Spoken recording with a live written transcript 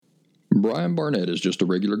Brian Barnett is just a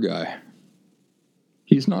regular guy.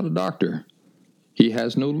 He's not a doctor. He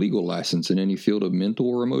has no legal license in any field of mental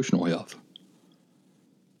or emotional health.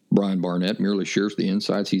 Brian Barnett merely shares the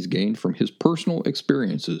insights he's gained from his personal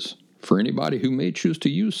experiences for anybody who may choose to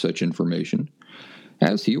use such information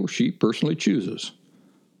as he or she personally chooses,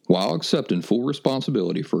 while accepting full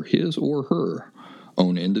responsibility for his or her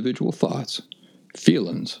own individual thoughts,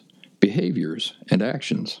 feelings, behaviors, and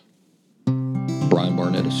actions. Brian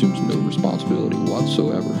Barnett assumes no responsibility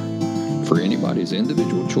whatsoever for anybody's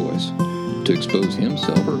individual choice to expose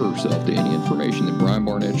himself or herself to any information that Brian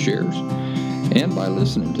Barnett shares. And by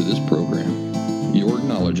listening to this program, you're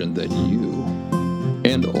acknowledging that you,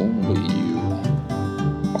 and only you,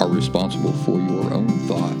 are responsible for your own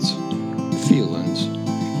thoughts, feelings,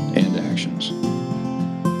 and actions.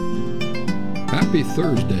 Happy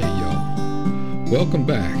Thursday, y'all. Welcome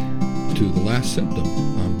back to The Last Symptom.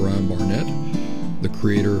 I'm Brian Barnett, the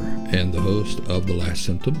creator and the host of The Last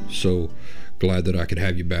Symptom. So glad that I could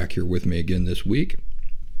have you back here with me again this week.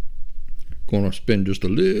 Going to spend just a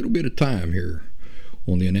little bit of time here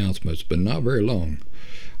on the announcements, but not very long.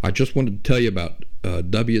 I just wanted to tell you about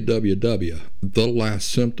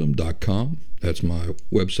www.thelastsymptom.com. That's my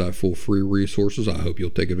website full of free resources. I hope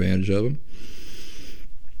you'll take advantage of them.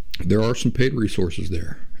 There are some paid resources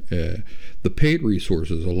there. The paid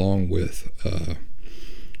resources, along with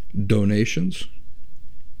donations,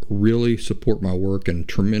 really support my work in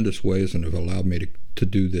tremendous ways and have allowed me to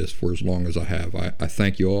do this for as long as I have. I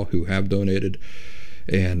thank you all who have donated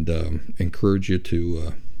and encourage you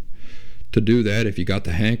to do that if you got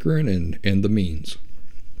the hankering and the means.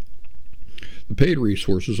 The paid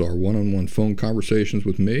resources are one-on-one phone conversations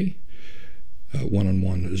with me,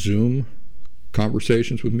 one-on-one Zoom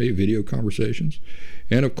conversations with me, video conversations,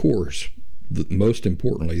 and of course, most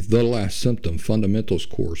importantly, The Last Symptom Fundamentals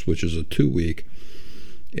course, which is a 2-week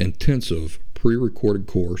intensive pre-recorded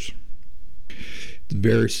course. It's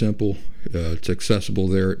very simple. It's accessible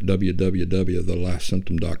there at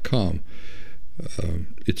www.thelastsymptom.com.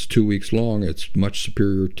 It's 2 weeks long. It's much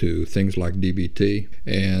superior to things like DBT,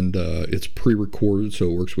 and it's pre-recorded, so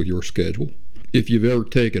it works with your schedule. If you've ever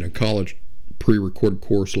taken a college pre-recorded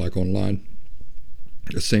course like online,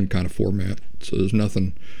 the same kind of format, so there's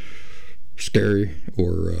nothing scary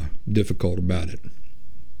or difficult about it.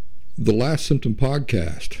 The Last Symptom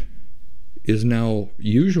podcast is now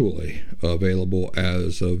usually available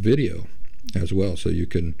as a video as well, so you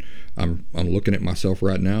can. I'm looking at myself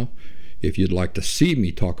right now. If you'd like to see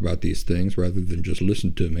me talk about these things rather than just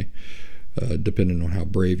listen to me, depending on how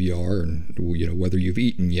brave you are and whether you've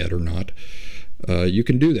eaten yet or not, you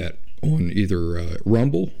can do that on either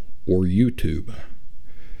Rumble or YouTube.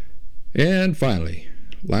 And finally,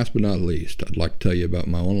 last but not least, I'd like to tell you about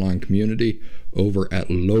my online community over at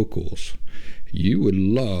Locals. You would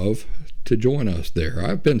love to join us there.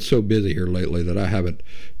 I've been so busy here lately that I haven't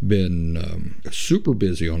been super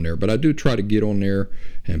busy on there, but I do try to get on there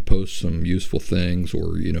and post some useful things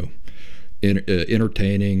or,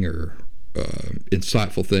 entertaining or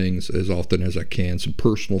insightful things as often as I can, some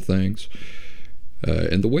personal things.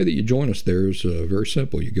 And the way that you join us there is very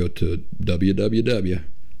simple. You go to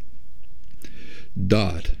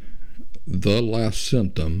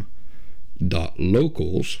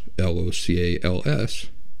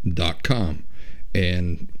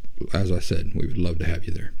and as I said, we would love to have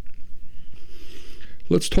you there.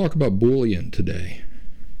 Let's talk about bullying today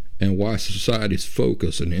and why society's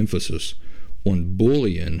focus and emphasis on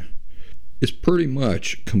bullying is pretty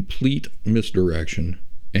much complete misdirection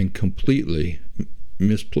and completely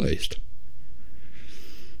misplaced.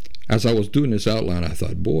 As I was doing this outline, I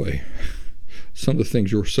thought, boy, some of the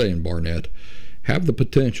things you're saying, Barnett, have the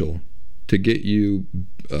potential to get you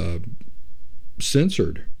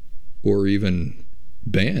censored or even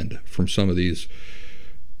banned from some of these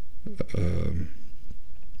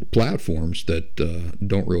platforms that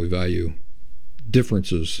don't really value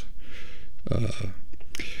differences.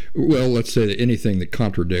 Let's say that anything that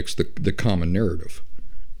contradicts the common narrative.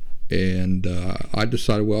 And I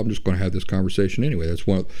decided, I'm just going to have this conversation anyway.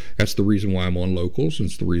 That's the reason why I'm on Locals.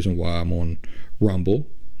 It's the reason why I'm on Rumble.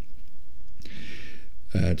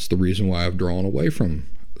 It's the reason why I've drawn away from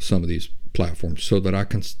some of these platforms, so that I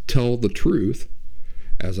can tell the truth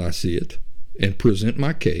as I see it and present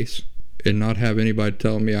my case and not have anybody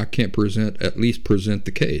telling me I can't at least present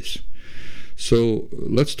the case. So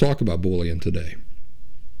let's talk about bullying today.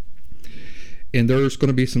 And there's going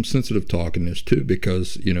to be some sensitive talk in this too,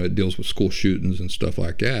 because it deals with school shootings and stuff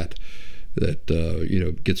like that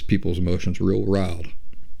gets people's emotions real riled.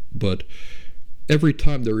 But every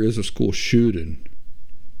time there is a school shooting,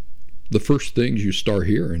 the first things you start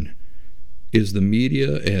hearing is the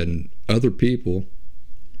media and other people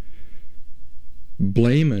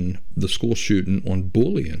blaming the school shooting on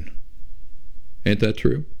bullying. Ain't that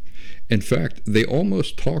true? In fact, they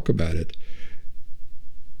almost talk about it.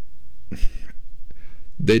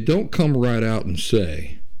 They don't come right out and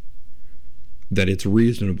say that it's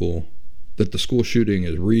reasonable, that the school shooting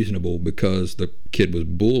is reasonable because the kid was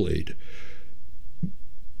bullied.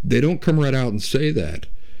 They don't come right out and say that,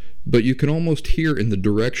 but you can almost hear in the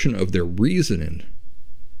direction of their reasoning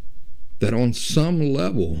that on some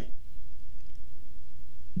level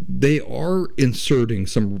they are inserting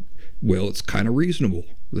some, well, it's kind of reasonable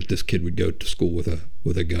that this kid would go to school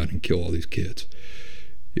with a gun and kill all these kids.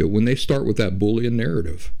 You know, when they start with that bullying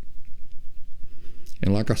narrative,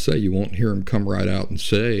 and like I say, you won't hear them come right out and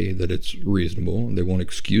say that it's reasonable, and they won't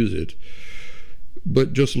excuse it,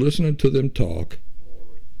 but just listening to them talk,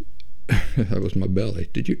 that was my belly.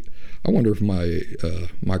 I wonder if my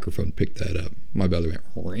microphone picked that up. My belly went,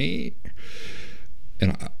 Ree.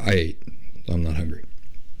 And I ate. I'm not hungry.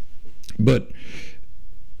 But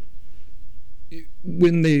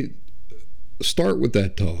when they start with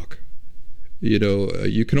that talk, you know,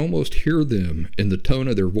 you can almost hear them in the tone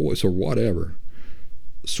of their voice or whatever,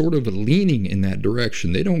 sort of leaning in that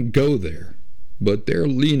direction. They don't go there, but they're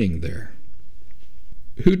leaning there.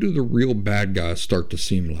 Who do the real bad guys start to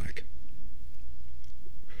seem like?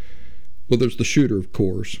 Well, there's the shooter, of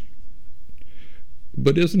course.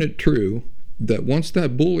 But isn't it true that once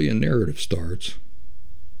that bullying narrative starts,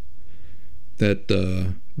 that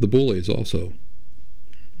the bullies also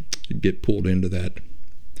get pulled into that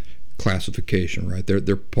classification, right?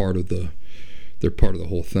 They're part of the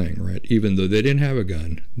whole thing, right? Even though they didn't have a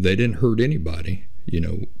gun, they didn't hurt anybody, you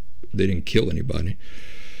know, they didn't kill anybody.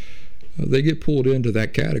 They get pulled into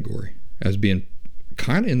that category as being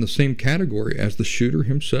kind of in the same category as the shooter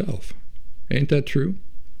himself. Ain't that true?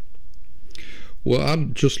 Well,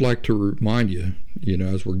 I'd just like to remind you, you know,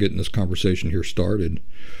 as we're getting this conversation here started,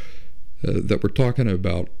 that we're talking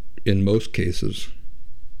about, in most cases,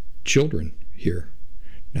 children here.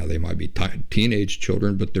 Now, they might be teenage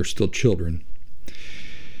children, but they're still children.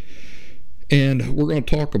 And we're going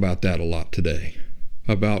to talk about that a lot today,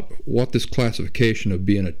 about what this classification of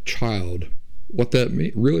being a child, what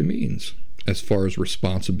that really means as far as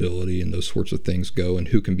responsibility and those sorts of things go, and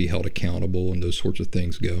who can be held accountable and those sorts of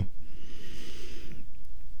things go.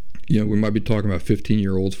 You know, we might be talking about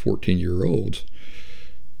 15-year-olds, 14-year-olds,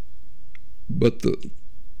 but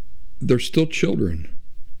they're still children.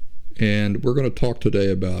 And we're going to talk today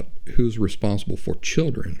about who's responsible for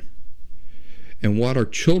children and what are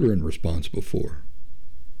children responsible for.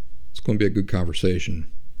 It's going to be a good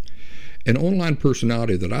conversation. An online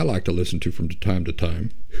personality that I like to listen to from time to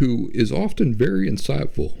time, who is often very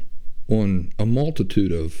insightful on a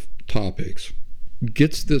multitude of topics,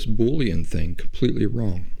 gets this bullying thing completely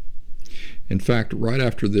wrong. In fact, right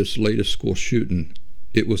after this latest school shooting,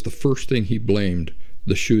 it was the first thing he blamed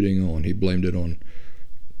the shooting on. He blamed it on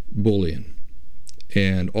bullying.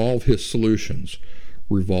 And all of his solutions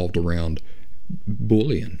revolved around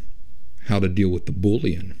bullying, how to deal with the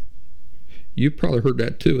bullying. You've probably heard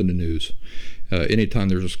that too in the news. Anytime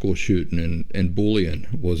there's a school shooting and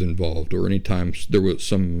bullying was involved, or anytime there was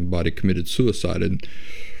somebody committed suicide and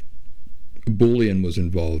bullying was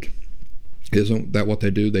involved. Isn't that what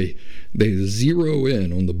they do? They zero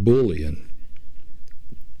in on the bullying,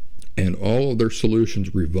 and all of their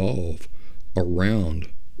solutions revolve around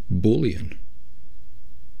bullying.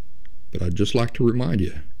 But I'd just like to remind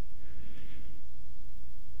you,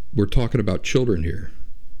 we're talking about children here.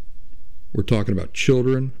 We're talking about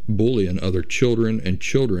children bullying other children and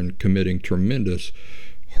children committing tremendous,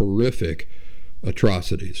 horrific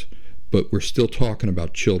atrocities. But we're still talking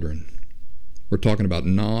about children. We're talking about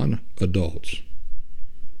non-adults.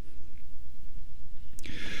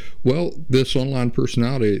 Well, this online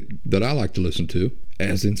personality that I like to listen to,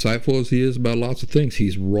 as insightful as he is about lots of things,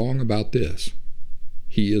 he's wrong about this.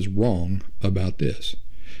 He is wrong about this.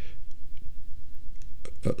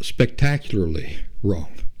 Spectacularly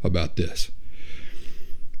wrong about this.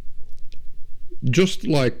 Just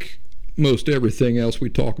like most everything else we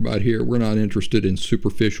talk about here, we're not interested in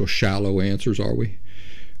superficial, shallow answers, are we?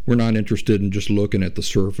 We're not interested in just looking at the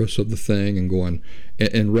surface of the thing and going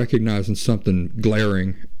and recognizing something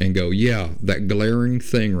glaring and go, yeah, that glaring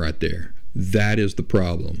thing right there, that is the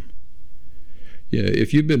problem. Yeah,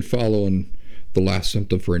 if you've been following The Last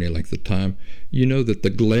Symptom for any length of time, you know that the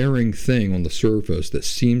glaring thing on the surface that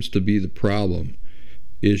seems to be the problem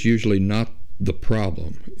is usually not the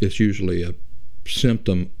problem. It's usually a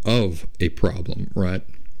symptom of a problem, right?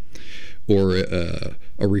 Or a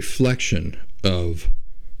reflection of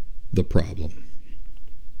the problem.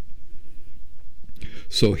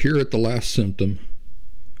 So here at the last symptom,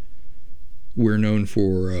 we're known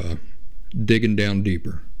for digging down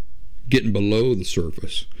deeper, getting below the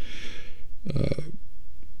surface,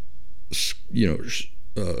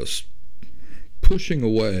 pushing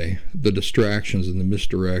away the distractions and the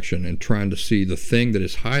misdirection and trying to see the thing that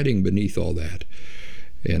is hiding beneath all that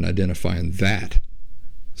and identifying that.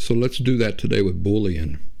 So let's do that today with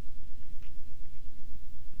bullying.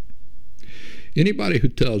 Anybody who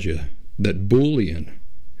tells you that bullying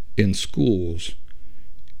in schools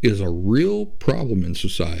is a real problem in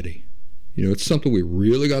society, it's something we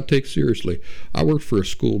really got to take seriously. I worked for a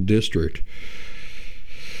school district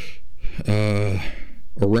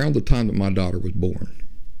around the time that my daughter was born.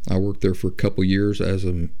 I worked there for a couple years as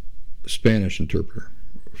a Spanish interpreter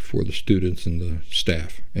for the students and the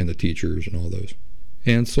staff and the teachers and all those.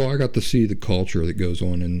 And so I got to see the culture that goes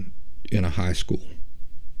on in a high school.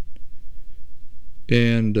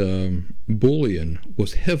 And bullying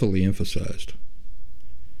was heavily emphasized.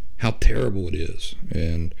 How terrible it is,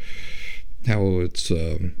 and how it's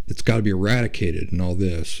got to be eradicated, and all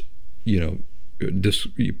this.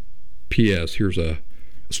 P.S. Here's a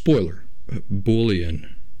spoiler: bullying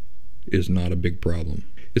is not a big problem.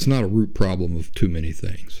 It's not a root problem of too many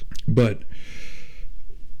things. But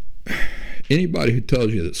anybody who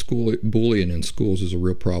tells you that bullying in schools is a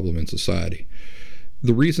real problem in society,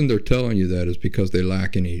 the reason they're telling you that is because they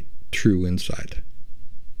lack any true insight.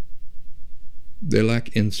 They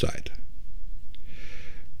lack insight.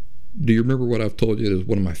 Do you remember what I've told you is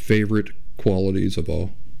one of my favorite qualities of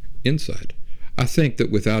all? Insight. I think that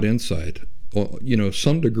without insight,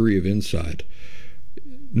 some degree of insight,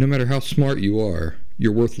 no matter how smart you are,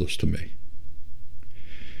 you're worthless to me.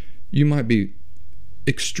 You might be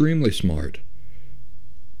extremely smart.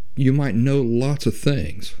 You might know lots of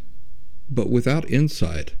things, but without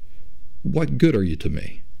insight, what good are you to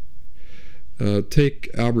me? Take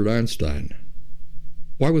Albert Einstein.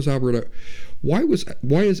 Why is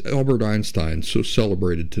Albert Einstein so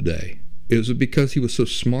celebrated today? Is it because he was so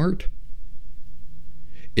smart?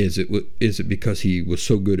 Is it because he was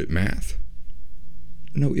so good at math?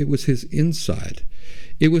 No, it was his insight.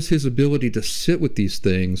 It was his ability to sit with these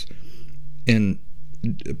things and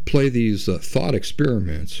play these thought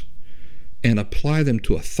experiments and apply them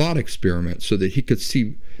to a thought experiment so that he could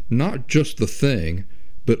see not just the thing,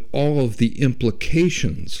 but all of the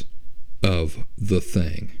implications of the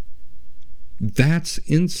thing. That's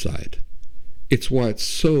insight. It's why it's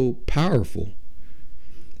so powerful,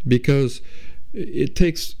 because it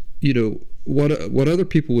takes, what other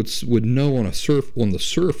people would know on the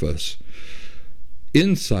surface.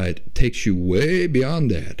 Insight takes you way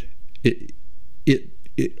beyond that. It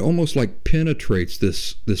almost like penetrates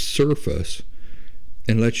this surface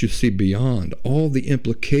and lets you see beyond all the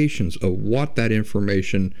implications of what that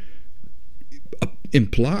information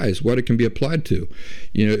implies, what it can be applied to.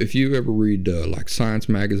 If you ever read like science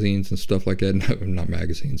magazines and stuff like that, not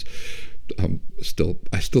magazines, I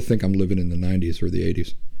still think I'm living in the 90s or the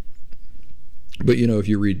 80s. But if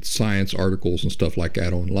you read science articles and stuff like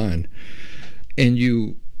that online, and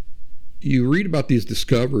you read about these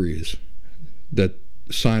discoveries that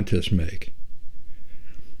scientists make,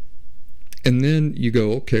 and then you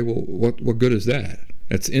go, okay, well, what good is that?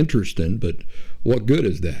 That's interesting, but what good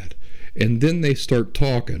is that? And then they start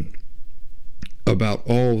talking about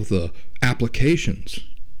all of the applications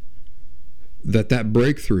that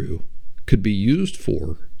breakthrough could be used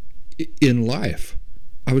for in life.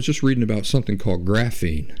 I was just reading about something called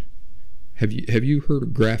graphene. Have you heard of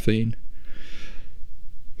graphene?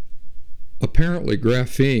 Apparently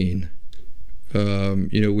graphene,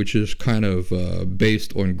 which is kind of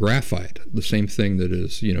based on graphite, the same thing that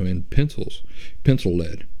is, in pencil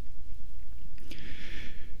lead.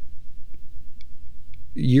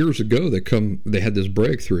 Years ago, they had this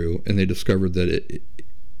breakthrough, and they discovered that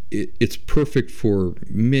it's perfect for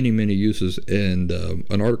many, many uses. And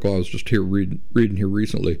an article I was just reading here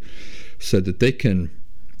recently said that they can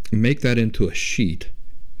make that into a sheet.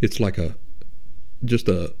 It's like just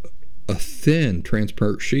a thin,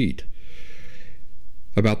 transparent sheet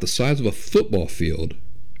about the size of a football field.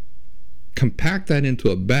 Compact that into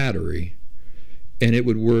a battery, and it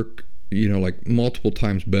would work, like multiple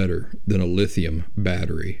times better than a lithium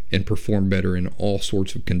battery, and perform better in all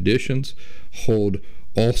sorts of conditions, hold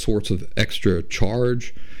all sorts of extra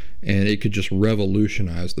charge, and it could just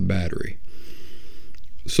revolutionize the battery.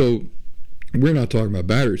 So we're not talking about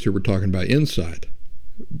batteries here, we're talking about insight.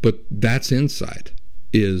 But that's insight,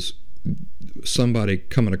 is somebody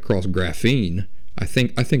coming across graphene. I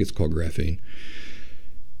think it's called graphene.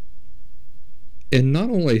 And not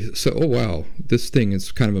only say, oh wow, this thing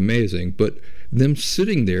is kind of amazing, but them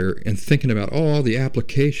sitting there and thinking about all the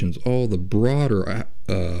applications, all the broader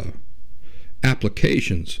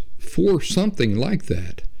applications for something like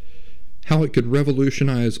that, how it could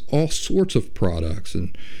revolutionize all sorts of products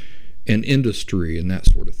and industry and that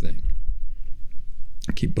sort of thing.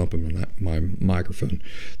 I keep bumping my microphone.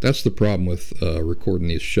 That's the problem with recording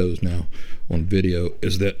these shows now on video,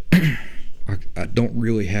 is that I don't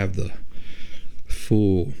really have the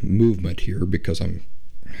full movement here because I'm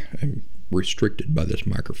restricted by this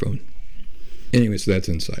microphone. Anyways, that's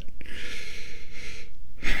insight.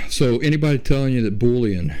 So anybody telling you that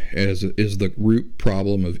bullying is the root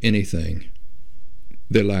problem of anything,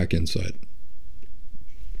 they lack insight.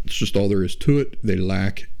 It's just all there is to it. They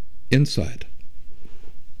lack insight.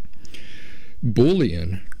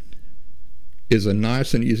 Bullying is a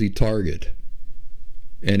nice and easy target,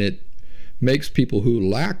 and it makes people who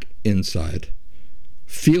lack insight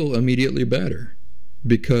feel immediately better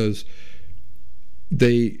because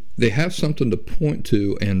they have something to point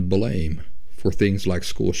to and blame for things like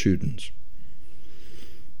school shootings.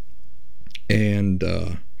 And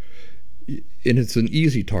it's an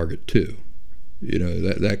easy target too. You know,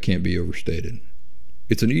 that can't be overstated.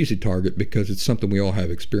 It's an easy target because it's something we all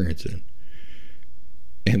have experience in.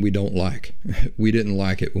 And we don't like. We didn't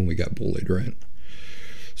like it when we got bullied, right?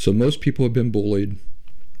 So most people have been bullied.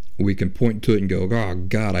 We can point to it and go, oh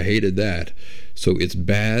God, I hated that. So it's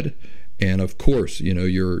bad. And of course, you know,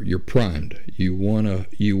 you're primed. You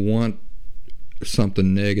want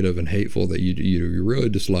something negative and hateful that you really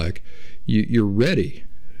dislike. You're ready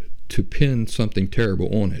to pin something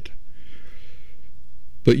terrible on it.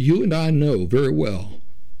 But you and I know very well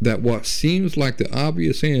that what seems like the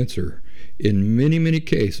obvious answer in many, many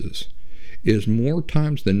cases is more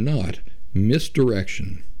times than not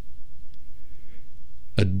misdirection,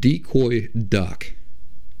 a decoy duck.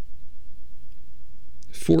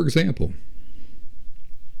 For example,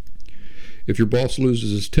 if your boss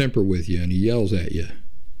loses his temper with you and he yells at you,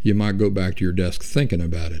 you might go back to your desk thinking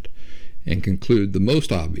about it and conclude the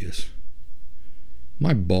most obvious.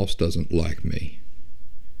 My boss doesn't like me.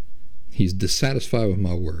 He's dissatisfied with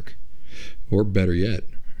my work. Or better yet,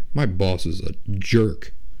 my boss is a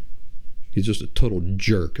jerk. He's just a total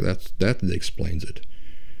jerk. That explains it.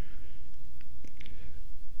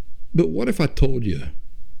 But what if I told you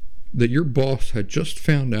that your boss had just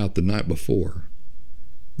found out the night before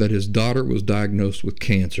that his daughter was diagnosed with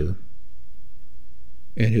cancer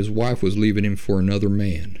and his wife was leaving him for another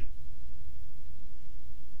man?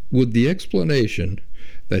 Would the explanation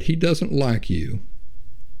that he doesn't like you,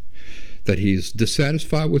 that he's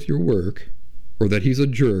dissatisfied with your work, or that he's a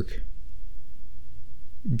jerk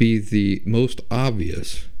be the most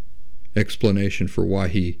obvious explanation for why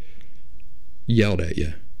he yelled at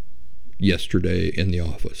you yesterday in the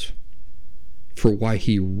office? For why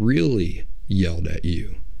he really yelled at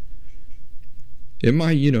you? It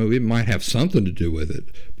might have something to do with it,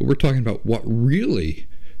 but we're talking about what really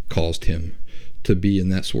caused him to be in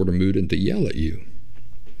that sort of mood and to yell at you.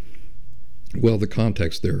 Well, the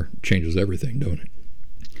context there changes everything, don't it?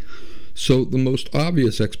 So the most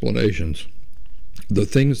obvious explanations, the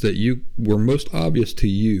things that were most obvious to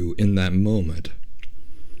you in that moment,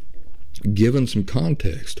 given some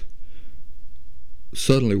context,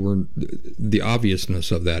 suddenly the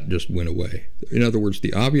obviousness of that just went away. In other words,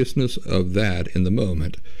 the obviousness of that in the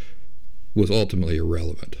moment was ultimately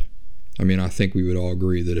irrelevant. I mean, I think we would all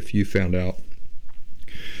agree that if you found out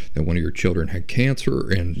that one of your children had cancer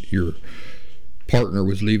and your partner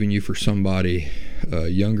was leaving you for somebody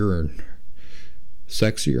younger and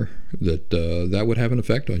sexier, that would have an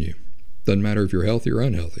effect on you. Doesn't matter if you're healthy or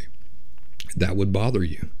unhealthy. That would bother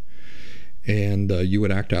you. And you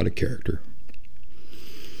would act out of character.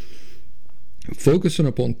 Focusing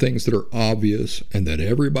upon things that are obvious and that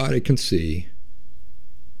everybody can see,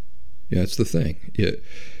 that's the thing.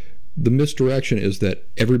 The misdirection is that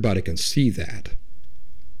everybody can see that.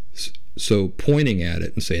 So pointing at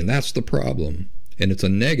it and saying that's the problem, and it's a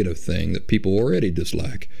negative thing that people already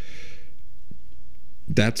dislike,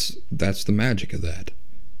 that's the magic of that.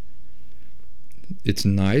 It's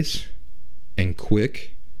nice and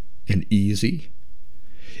quick and easy.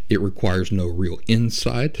 It requires no real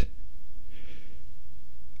insight.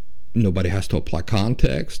 Nobody has to apply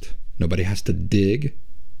context. Nobody has to dig.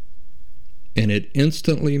 And it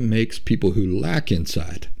instantly makes people who lack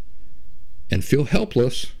insight and feel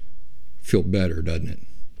helpless feel better, doesn't it?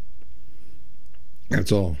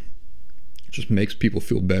 That's all. It just makes people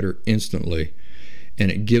feel better instantly.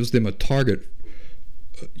 And it gives them a target,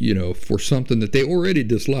 for something that they already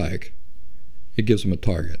dislike. It gives them a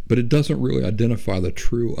target. But it doesn't really identify the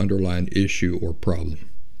true underlying issue or problem.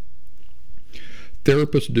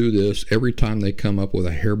 Therapists do this every time they come up with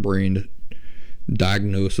a harebrained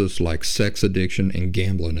diagnosis like sex addiction and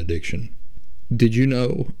gambling addiction. Did you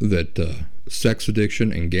know that sex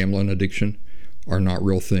addiction and gambling addiction are not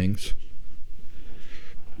real things?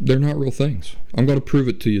 They're not real things. I'm going to prove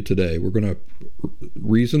it to you today. We're going to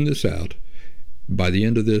reason this out. By the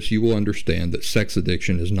end of this, you will understand that sex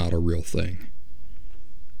addiction is not a real thing.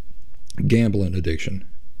 Gambling addiction,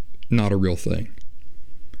 not a real thing.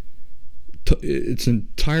 It's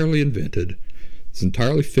entirely invented, it's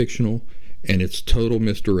entirely fictional, and it's total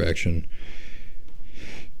misdirection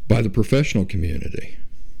by the professional community.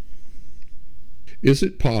 Is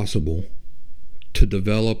it possible to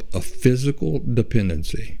develop a physical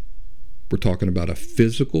dependency? We're talking about a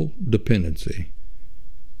physical dependency,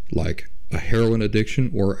 like a heroin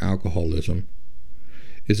addiction or alcoholism.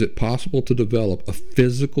 Is it possible to develop a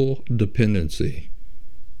physical dependency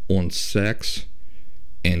on sex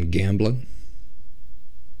and gambling?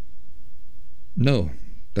 No,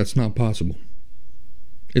 that's not possible.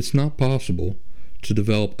 It's not possible to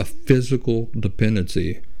develop a physical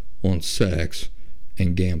dependency on sex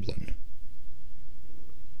and gambling.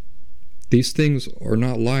 These things are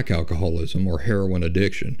not like alcoholism or heroin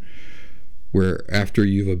addiction, where after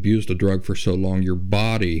you've abused a drug for so long, your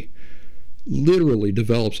body literally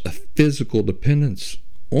develops a physical dependence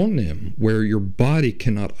on them, where your body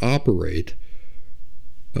cannot operate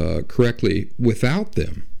correctly without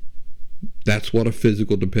them. That's what a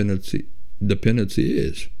physical dependency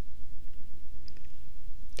is.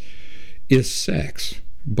 Is sex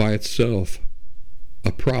by itself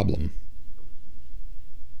a problem?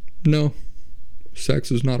 No,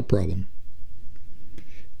 sex is not a problem.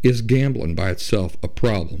 Is gambling by itself a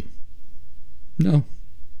problem? No,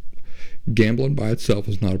 gambling by itself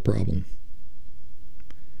is not a problem.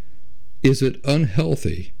 Is it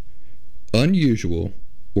unhealthy, unusual,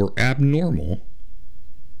 or abnormal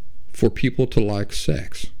for people to like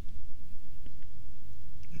sex?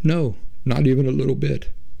 No, not even a little bit.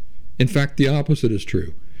 In fact, the opposite is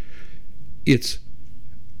true. It's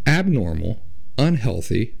abnormal,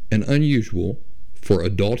 unhealthy, and unusual for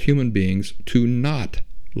adult human beings to not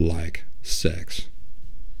like sex.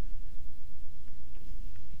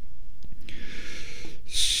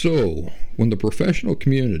 So, when the professional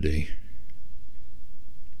community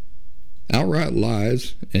outright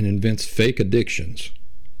lies and invents fake addictions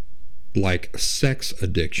like sex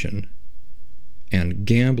addiction and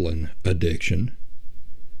gambling addiction,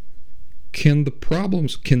 can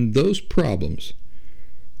those problems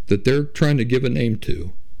that they're trying to give a name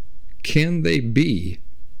to, can they be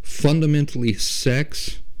fundamentally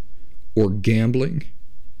sex or gambling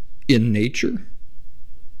in nature?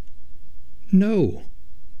 No.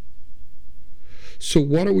 So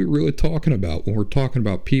what are we really talking about when we're talking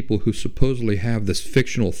about people who supposedly have this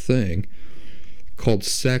fictional thing called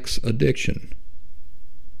sex addiction?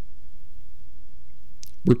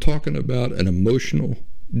 We're talking about an emotional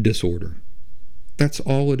disorder. That's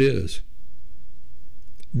all it is.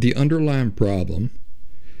 The underlying problem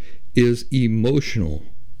is emotional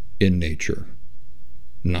in nature,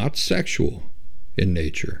 not sexual in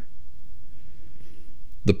nature.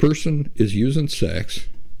 The person is using sex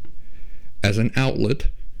as an outlet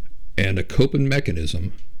and a coping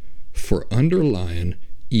mechanism for underlying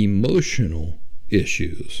emotional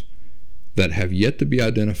issues that have yet to be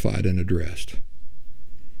identified and addressed.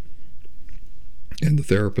 And the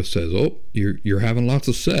therapist says, oh, you're having lots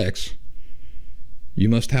of sex. You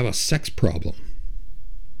must have a sex problem.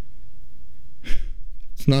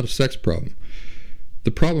 It's not a sex problem.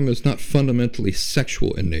 The problem is not fundamentally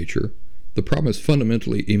sexual in nature. The problem is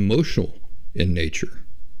fundamentally emotional in nature.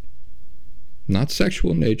 Not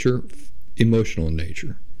sexual in nature, emotional in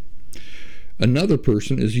nature. Another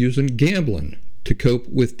person is using gambling to cope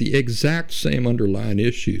with the exact same underlying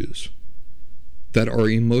issues that are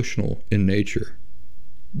emotional in nature.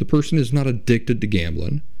 The person is not addicted to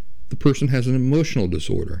gambling. The person has an emotional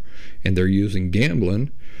disorder, and they're using gambling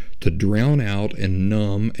to drown out and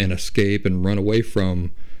numb and escape and run away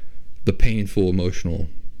from the painful emotional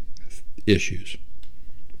issues.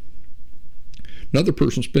 Another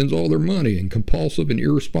person spends all their money in compulsive and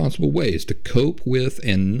irresponsible ways to cope with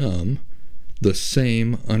and numb the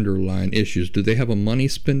same underlying issues. Do they have a money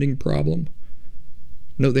spending problem?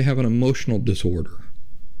 No, they have an emotional disorder.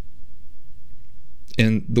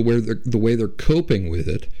 And the way they're coping with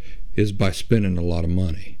it is by spending a lot of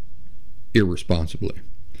money irresponsibly.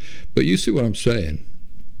 But you see what I'm saying?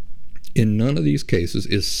 In none of these cases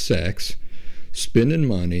is sex, spending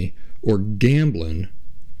money, or gambling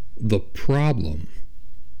the problem.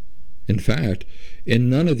 In fact, in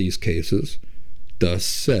none of these cases does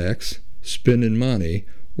sex, spending money,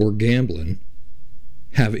 or gambling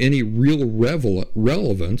have any real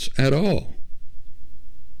relevance at all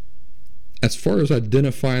as far as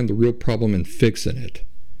identifying the real problem and fixing it.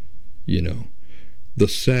 The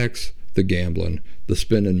sex, the gambling, the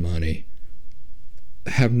spending money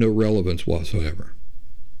have no relevance whatsoever.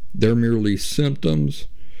 They're merely symptoms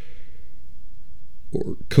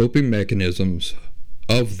or coping mechanisms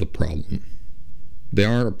of the problem. They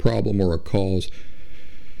aren't a problem or a cause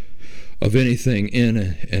of anything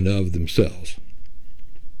in and of themselves.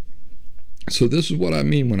 So this is what I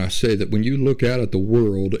mean when I say that when you look out at the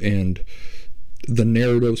world and the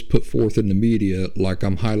narratives put forth in the media, like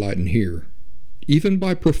I'm highlighting here, even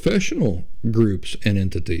by professional groups and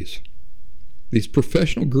entities, these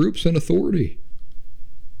professional groups and authority,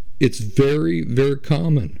 it's very, very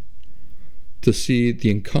common to see the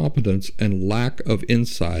incompetence and lack of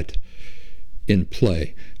insight in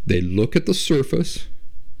play. They look at the surface,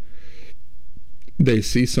 they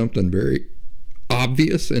see something very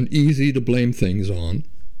obvious and easy to blame things on,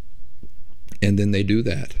 and then they do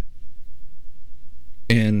that.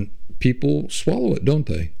 And people swallow it, don't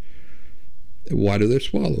they? Why do they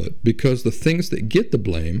swallow it? Because the things that get the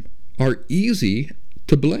blame are easy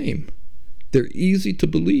to blame. They're easy to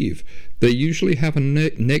believe. They usually have a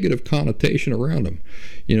negative connotation around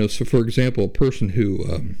them. So for example, a person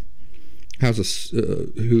who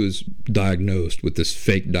who is diagnosed with this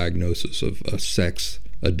fake diagnosis of a sex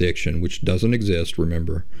addiction, which doesn't exist,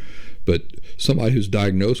 remember, but somebody who's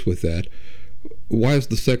diagnosed with that, why is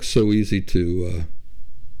the sex so easy to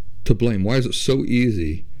blame? Why is it so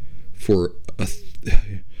easy for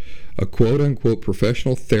a quote-unquote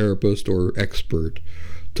professional therapist or expert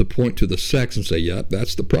to point to the sex and say, yep,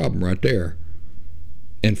 that's the problem right there,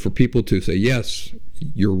 and for people to say, yes,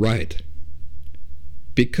 you're right?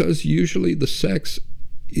 Because usually the sex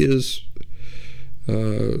is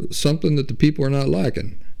something that the people are not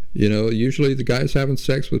liking. Usually the guy's having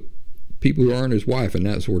sex with people who aren't his wife and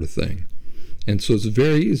that sort of thing. And so it's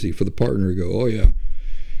very easy for the partner to go, oh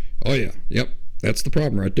yeah, yep, that's the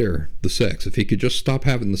problem right there, the sex. If he could just stop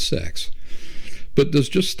having the sex. But does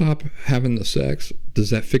just stop having the sex, does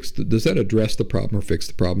that address the problem or fix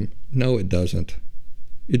the problem? No, it doesn't.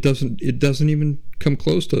 It doesn't even come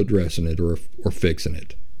close to addressing it or fixing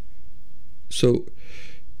it. So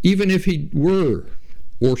even if he were,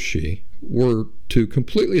 or she were, to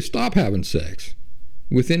completely stop having sex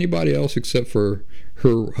with anybody else except for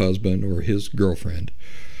her husband or his girlfriend,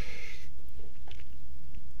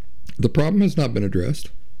 the problem has not been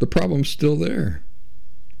addressed. The problem's still there.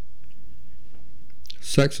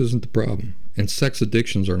 Sex isn't the problem, and sex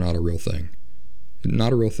addictions are not a real thing.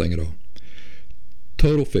 Not a real thing at all.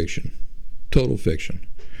 Total fiction. Total fiction.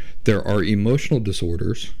 There are emotional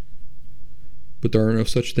disorders, but there are no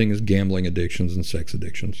such thing as gambling addictions and sex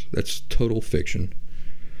addictions. That's total fiction.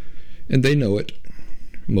 And they know it,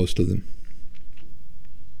 most of them.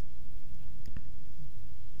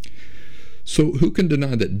 So who can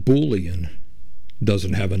deny that bullying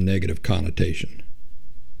doesn't have a negative connotation?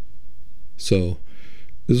 So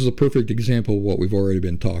this is a perfect example of what we've already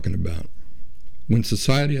been talking about. When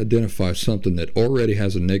society identifies something that already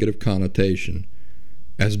has a negative connotation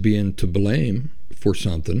as being to blame for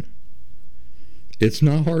something, it's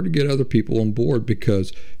not hard to get other people on board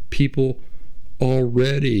because people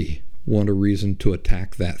already want a reason to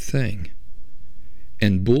attack that thing.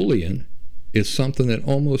 And bullying is something that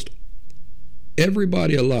almost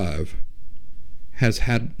everybody alive has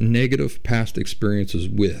had negative past experiences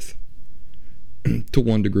with to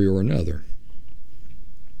one degree or another.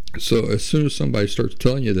 So as soon as somebody starts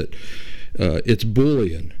telling you that it's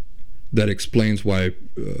bullying that explains why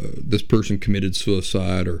this person committed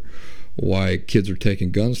suicide or why kids are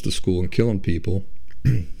taking guns to school and killing people,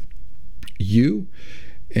 you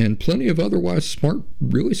and plenty of otherwise smart,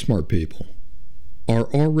 really smart people are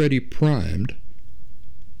already primed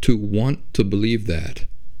to want to believe that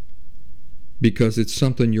because it's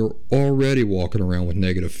something you're already walking around with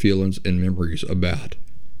negative feelings and memories about.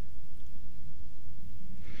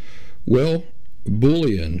 Well,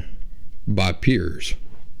 bullying by peers,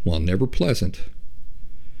 while never pleasant,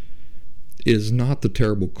 is not the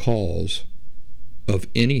terrible cause of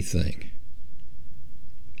anything.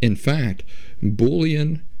 In fact,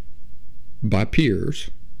 bullying by peers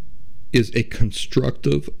is a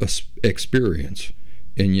constructive experience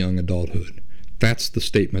in young adulthood. That's the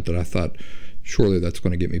statement that I thought, surely that's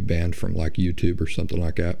going to get me banned from like YouTube or something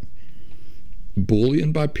like that.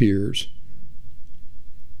 Bullying by peers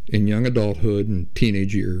in young adulthood and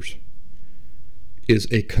teenage years is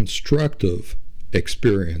a constructive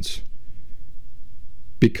experience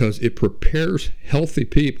because it prepares healthy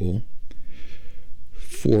people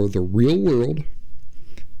for the real world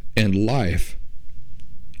and life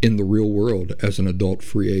in the real world as an adult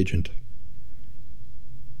free agent.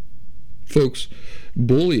 Folks,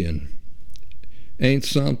 bullying ain't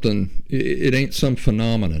something, it ain't some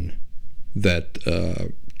phenomenon that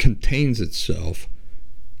contains itself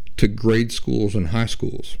to grade schools and high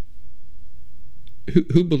schools.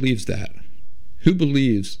 Who believes that? Who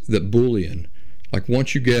believes that bullying, like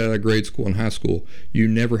once you get out of grade school and high school, you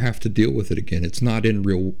never have to deal with it again? It's not in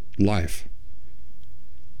real life.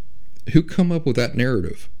 Who come up with that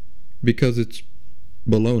narrative? Because it's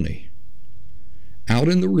baloney. Out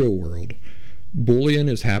in the real world, bullying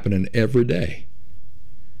is happening every day.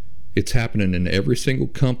 It's happening in every single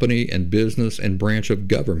company and business and branch of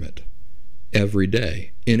government every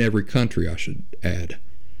day, in every country, I should add.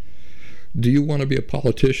 Do you want to be a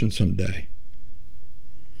politician someday?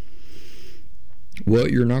 Well,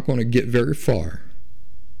 you're not going to get very far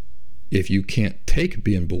if you can't take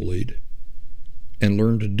being bullied and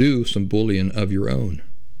learn to do some bullying of your own.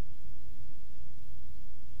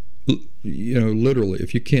 Literally,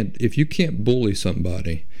 if you can't bully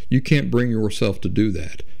somebody, you can't bring yourself to do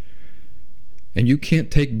that, and you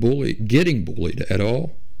can't take getting bullied at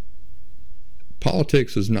all,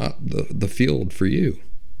 politics is not the field for you.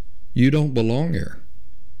 You don't belong here.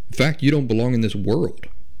 In fact, you don't belong in this world,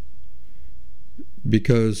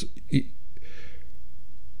 because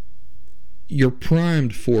you're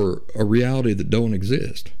primed for a reality that don't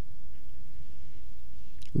exist.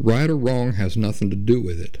 Right or wrong has nothing to do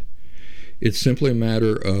with it. It's simply a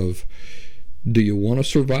matter of, do you want to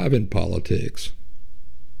survive in politics?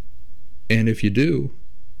 And if you do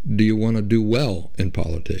you want to do well in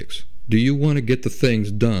politics? Do you want to get the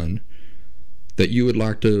things done that you would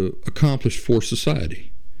like to accomplish for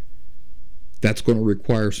society? That's going to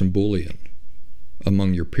require some bullying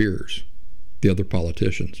among your peers, the other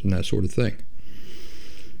politicians, and that sort of thing.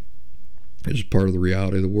 It's part of the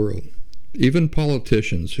reality of the world. Even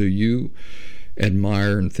politicians who you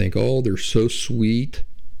admire and think, oh, they're so sweet,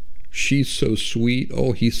 she's so sweet,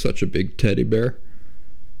 oh, he's such a big teddy bear,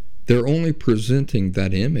 they're only presenting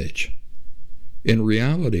that image. In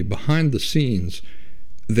reality, behind the scenes,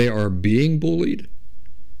 they are being bullied,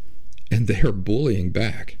 and they are bullying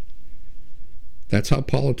back. That's how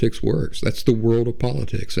politics works. That's the world of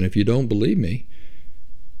politics. And if you don't believe me,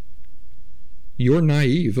 you're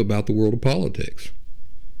naive about the world of politics.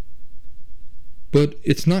 But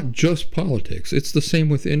it's not just politics. It's the same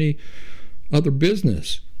with any other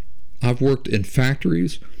business. I've worked in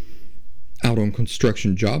factories, out on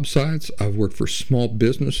construction job sites. I've worked for small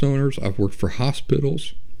business owners. I've worked for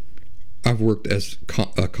hospitals. I've worked as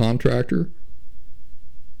a contractor.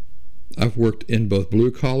 I've worked in both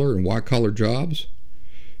blue-collar and white-collar jobs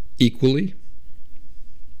equally.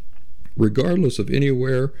 Regardless of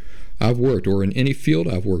anywhere I've worked or in any field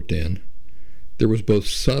I've worked in, there was both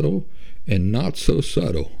subtle and not so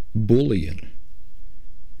subtle bullying.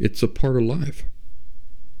 It's a part of life.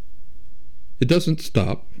 It doesn't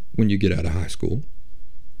stop when you get out of high school.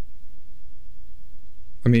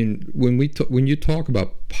 I mean, when you talk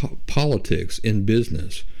about politics in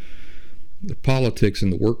business, the politics in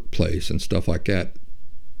the workplace and stuff like that,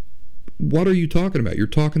 what are you talking about? You're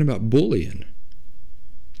talking about bullying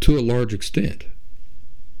to a large extent.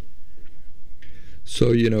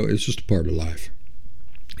 So, it's just a part of life.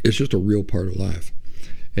 It's just a real part of life.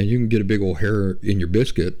 And you can get a big old hair in your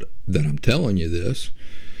biscuit that I'm telling you this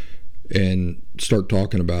and start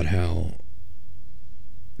talking about how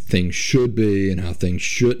things should be and how things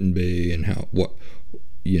shouldn't be and how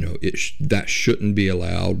that shouldn't be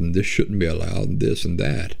allowed and this shouldn't be allowed and this and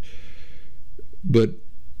that. But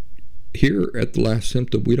here at The Last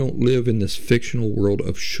Symptom, we don't live in this fictional world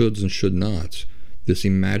of shoulds and should nots, this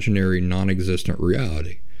imaginary non-existent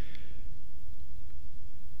reality.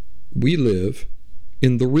 We live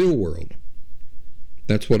in the real world.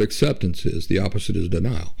 That's what acceptance is. The opposite is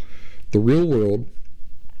denial. The real world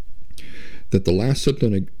that The Last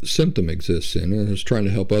Symptom exists in and is trying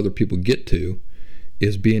to help other people get to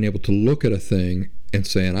is being able to look at a thing and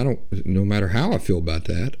saying, no matter how I feel about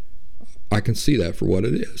that, I can see that for what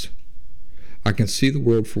it is. I can see the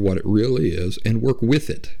world for what it really is and work with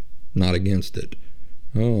it, not against it.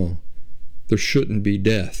 Oh, there shouldn't be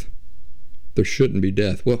death. There shouldn't be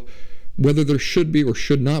death. Well, whether there should be or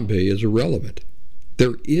should not be is irrelevant.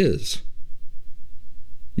 There is.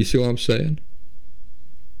 You see what I'm saying?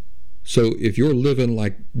 So if you're living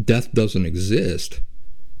like death doesn't exist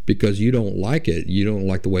because you don't like it, you don't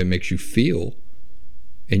like the way it makes you feel,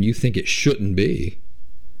 and you think it shouldn't be,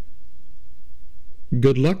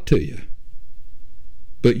 good luck to you.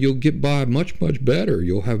 But you'll get by much, much better.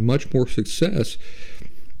 You'll have much more success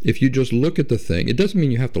if you just look at the thing. It doesn't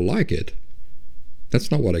mean you have to like it. That's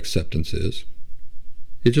not what acceptance is.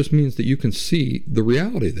 It just means that you can see the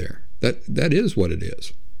reality there. That is what it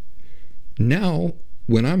is. Now,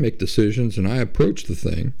 when I make decisions and I approach the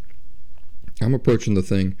thing, I'm approaching the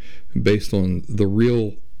thing based on the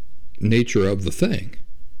real nature of the thing,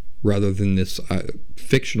 rather than this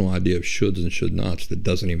fictional idea of shoulds and should nots that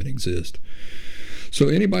doesn't even exist. So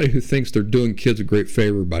anybody who thinks they're doing kids a great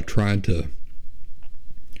favor by trying to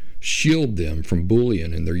shield them from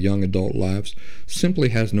bullying in their young adult lives simply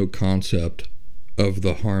has no concept of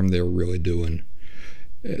the harm they're really doing.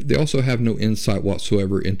 They also have no insight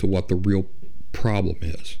whatsoever into what the real problem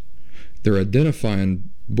is. They're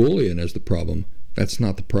identifying bullying as the problem. That's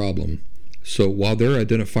not the problem. So while they're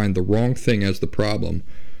identifying the wrong thing as the problem,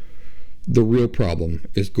 the real problem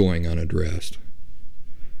is going unaddressed.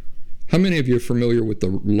 How many of you are familiar with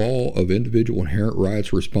the law of individual inherent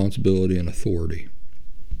rights, responsibility, and authority?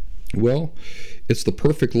 Well, it's the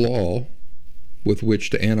perfect law with which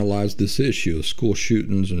to analyze this issue of school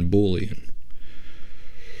shootings and bullying.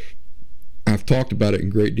 I've talked about it in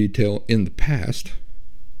great detail in the past,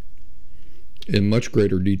 in much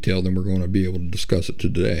greater detail than we're going to be able to discuss it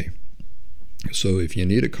today. So if you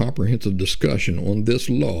need a comprehensive discussion on this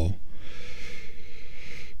law,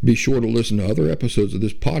 be sure to listen to other episodes of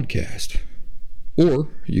this podcast. Or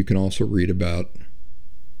you can also read about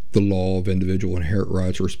the law of individual inherent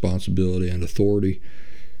rights, responsibility, and authority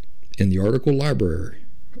in the article library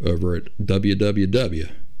over at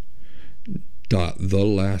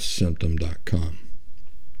www.thelastsymptom.com.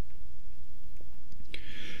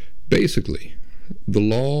 Basically, the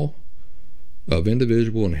law of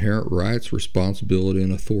individual inherent rights, responsibility,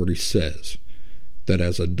 and authority says that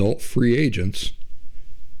as adult free agents,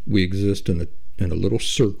 we exist in a little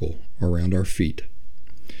circle around our feet.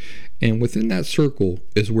 And within that circle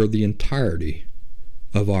is where the entirety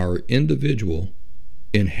of our individual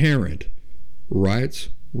inherent rights,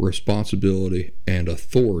 responsibility, and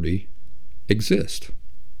authority exist.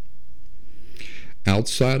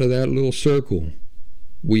 Outside of that little circle,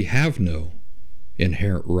 we have no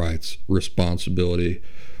inherent rights, responsibility,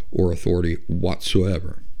 or authority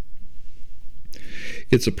whatsoever.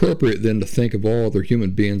 It's appropriate then to think of all other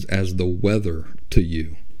human beings as the weather to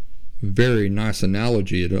you. Very nice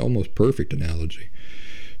analogy, an almost perfect analogy,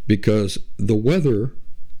 because the weather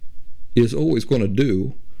is always going to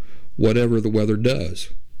do whatever the weather does,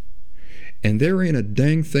 and there ain't a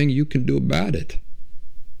dang thing you can do about it.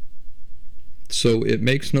 So it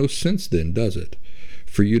makes no sense then, does it,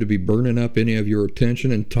 for you to be burning up any of your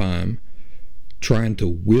attention and time trying to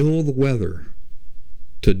will the weather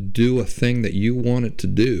to do a thing that you want it to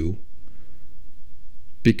do,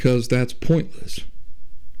 because that's pointless.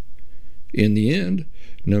 In the end,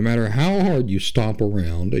 no matter how hard you stomp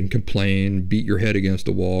around and complain, beat your head against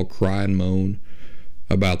the wall, cry and moan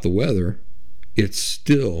about the weather, it's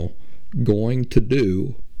still going to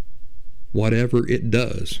do whatever it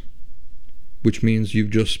does, which means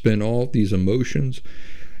you've just spent all these emotions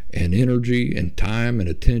and energy and time and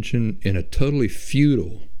attention in a totally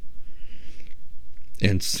futile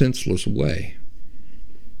and senseless way.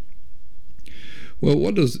 Well,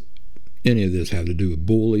 what does any of this have to do with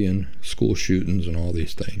bullying, school shootings, and all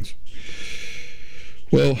these things?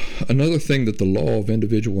 Well, another thing that the law of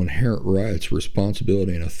individual inherent rights,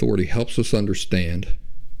 responsibility, and authority helps us understand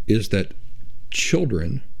is that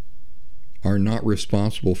children are not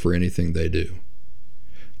responsible for anything they do.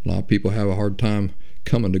 A lot of people have a hard time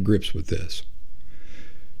coming to grips with this.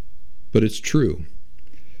 But it's true.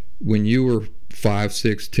 When you were 5,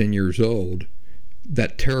 6, 10 years old,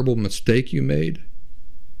 that terrible mistake you made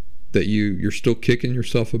that you're still kicking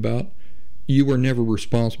yourself about, you were never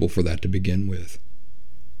responsible for that to begin with.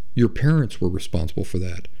 Your parents were responsible for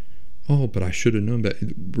that. Oh, but I should have known that.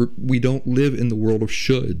 We don't live in the world of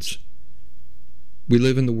shoulds. We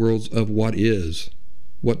live in the worlds of what is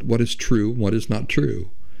true, what is not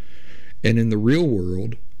true. And in the real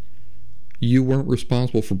world, you weren't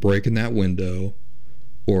responsible for breaking that window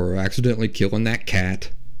or accidentally killing that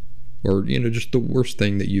cat or, just the worst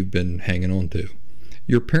thing that you've been hanging on to.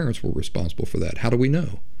 Your parents were responsible for that. How do we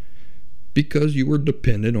know? Because you were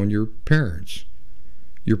dependent on your parents.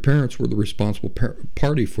 Your parents were the responsible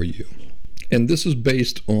party for you. And this is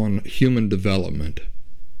based on human development.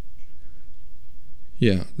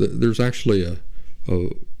 Yeah, there's actually a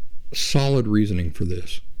solid reasoning for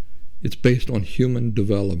this. It's based on human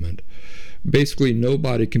development. Basically,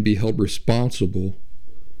 nobody can be held responsible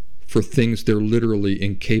for things they're literally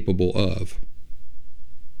incapable of.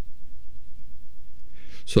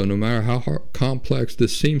 So no matter how complex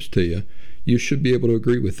this seems to you, you should be able to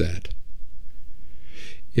agree with that.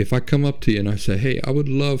 If I come up to you and I say, hey, I would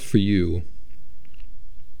love for you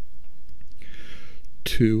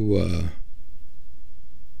to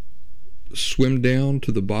swim down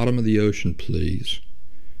to the bottom of the ocean, please.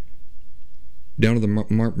 Down to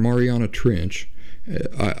the Mariana Trench.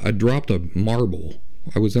 I dropped a marble.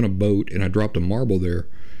 I was in a boat and I dropped a marble there.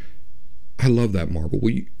 I love that marble.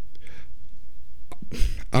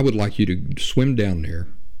 I would like you to swim down there.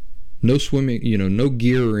 No swimming, no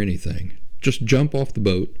gear or anything. Just jump off the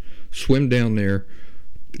boat, swim down there,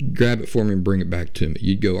 grab it for me and bring it back to me.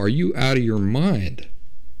 You'd go, are you out of your mind?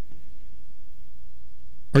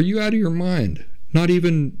 Are you out of your mind? Not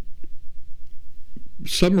even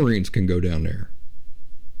submarines can go down there.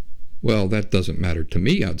 Well, that doesn't matter to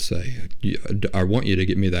me, I'd say. I want you to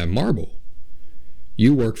get me that marble.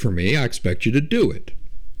 You work for me, I expect you to do it.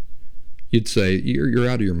 You'd say, you're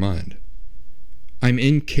out of your mind. I'm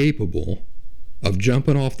incapable of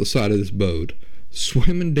jumping off the side of this boat,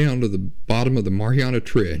 swimming down to the bottom of the Mariana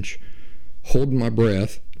Trench, holding my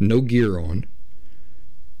breath, no gear on,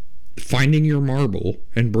 finding your marble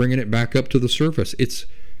and bringing it back up to the surface.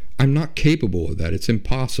 I'm not capable of that. It's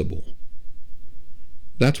impossible.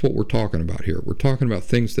 That's what we're talking about here. We're talking about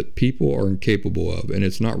things that people are incapable of, and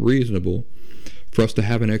it's not reasonable for us to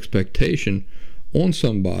have an expectation on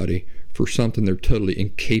somebody for something they're totally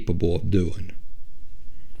incapable of doing.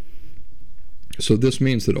 So this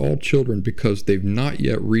means that all children, because they've not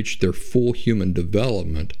yet reached their full human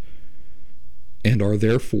development and are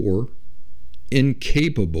therefore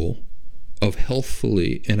incapable of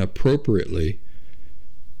healthfully and appropriately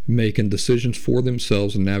making decisions for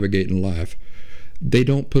themselves and navigating life, they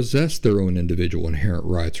don't possess their own individual inherent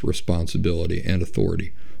rights, responsibility, and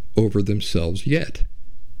authority over themselves yet.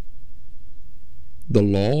 The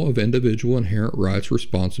law of individual inherent rights,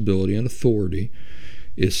 responsibility, and authority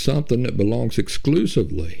is something that belongs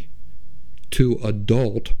exclusively to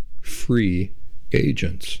adult free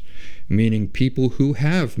agents, meaning people who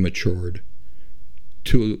have matured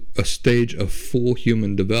to a stage of full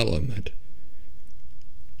human development.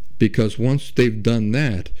 Because once they've done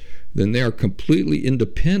that, then they are completely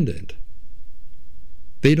independent.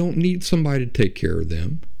 They don't need somebody to take care of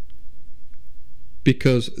them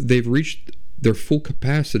because they've reached their full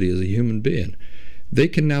capacity as a human being. They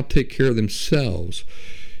can now take care of themselves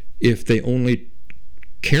if they only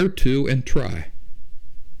care to and try.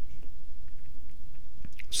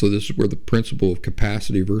 So this is where the principle of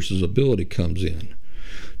capacity versus ability comes in.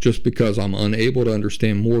 Just because I'm unable to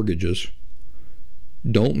understand mortgages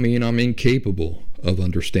don't mean I'm incapable of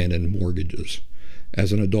understanding mortgages.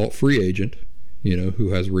 As an adult free agent,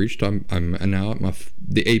 who has reached, I'm now at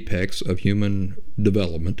the apex of human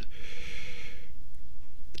development.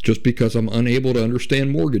 Just because I'm unable to understand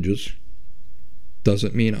mortgages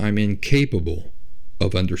doesn't mean I'm incapable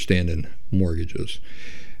of understanding mortgages.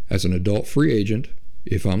 As an adult free agent,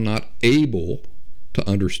 if I'm not able to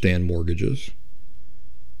understand mortgages,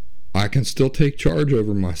 I can still take charge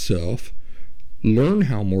over myself, learn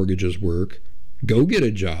how mortgages work, go get a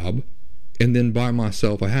job, and then buy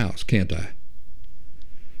myself a house, can't I?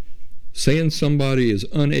 Saying somebody is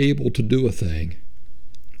unable to do a thing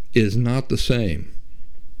is not the same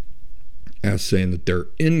as saying that they're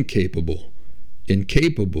incapable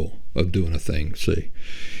of doing a thing. See,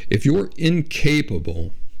 if you're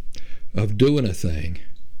incapable of doing a thing,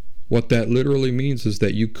 what that literally means is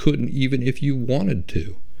that you couldn't, even if you wanted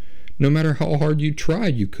to. No matter how hard you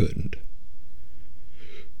tried, you couldn't.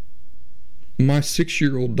 My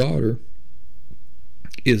 6-year-old daughter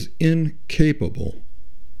is incapable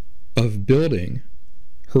of building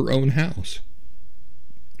her own house.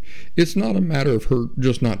 It's not a matter of her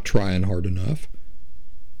just not trying hard enough.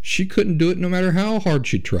 She couldn't do it no matter how hard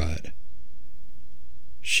she tried.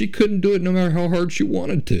 She couldn't do it no matter how hard she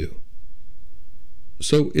wanted to.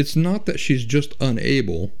 So it's not that she's just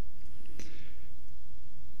unable,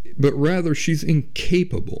 but rather she's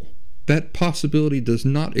incapable. That possibility does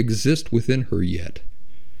not exist within her yet.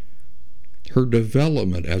 Her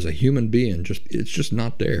development as a human being, it's just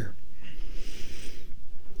not there.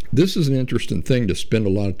 This is an interesting thing to spend a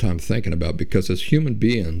lot of time thinking about, because as human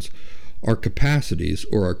beings, our capacities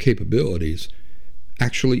or our capabilities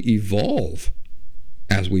actually evolve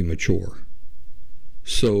as we mature.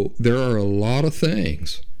 So there are a lot of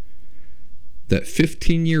things that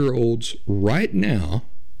 15-year-olds right now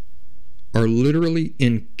are literally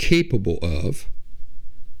incapable of,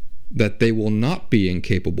 that they will not be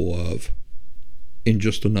incapable of in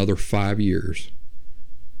just another 5 years.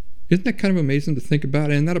 Isn't that kind of amazing to think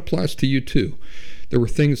about? And that applies to you too. There were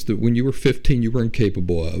things that when you were 15 you were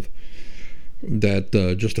incapable of, that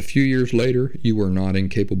just a few years later you were not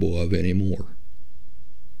incapable of anymore.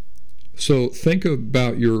 So think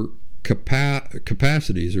about your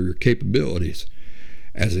capacities or your capabilities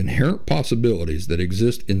as inherent possibilities that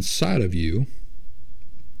exist inside of you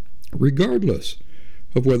regardless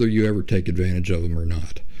of whether you ever take advantage of them or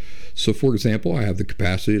not. So, for example, I have the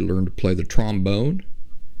capacity to learn to play the trombone.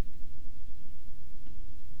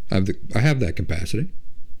 I have that capacity.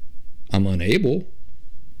 I'm unable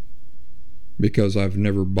because I've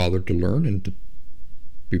never bothered to learn, and to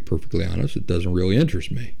be perfectly honest, it doesn't really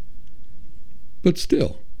interest me. But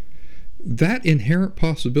still, that inherent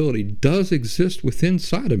possibility does exist within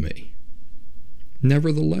inside of me.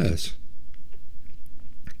 Nevertheless,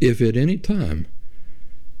 if at any time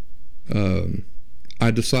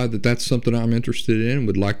I decide that that's something I'm interested in and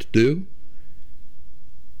would like to do,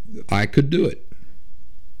 I could do it.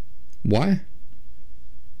 Why?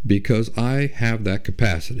 Because I have that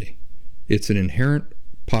capacity. It's an inherent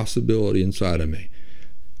possibility inside of me.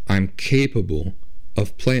 I'm capable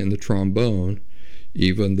of playing the trombone,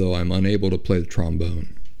 even though I'm unable to play the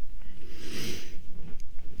trombone.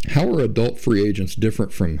 How are adult free agents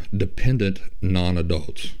different from dependent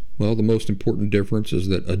non-adults? Well, the most important difference is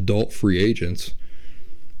that adult free agents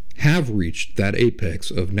have reached that apex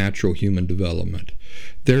of natural human development.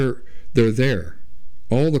 They're there.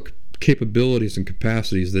 All the capabilities and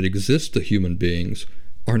capacities that exist to human beings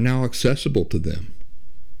are now accessible to them.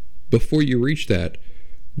 Before you reach that,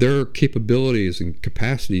 there are capabilities and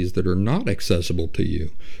capacities that are not accessible to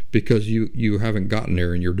you because you haven't gotten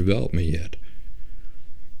there in your development yet.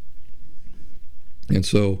 And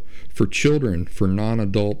so for children, for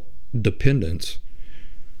non-adult dependents,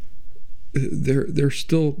 they're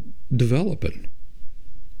still developing.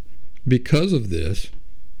 Because of this,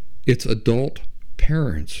 it's adult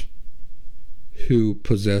parents who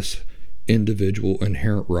possess individual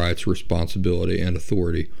inherent rights, responsibility, and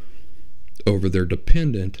authority over their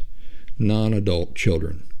dependent, non-adult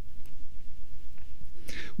children.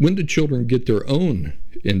 When do children get their own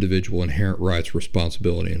individual inherent rights,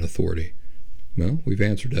 responsibility, and authority? Well, we've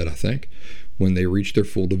answered that, I think. When they reach their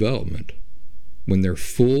full development. When their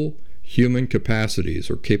full human capacities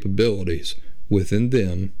or capabilities within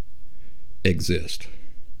them exist.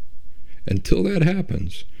 Until that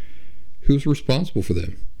happens, who's responsible for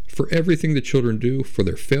them? For everything that children do, for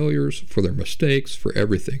their failures, for their mistakes, for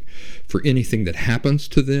everything. For anything that happens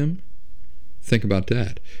to them. Think about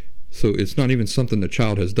that. So it's not even something the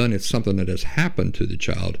child has done, it's something that has happened to the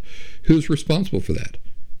child. Who's responsible for that?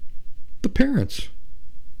 The parents.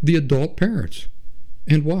 The adult parents.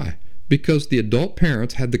 And why? Because the adult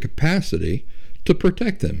parents had the capacity to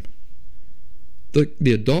protect them.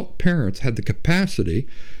 The adult parents had the capacity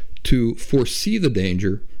to foresee the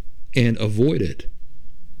danger and avoid it.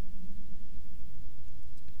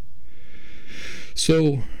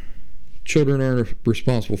 So, children aren't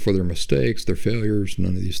responsible for their mistakes, their failures,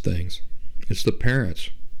 none of these things. It's the parents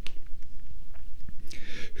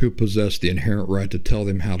who possess the inherent right to tell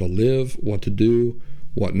them how to live, what to do,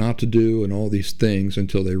 what not to do, and all these things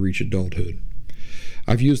until they reach adulthood.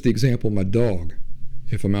 I've used the example of my dog.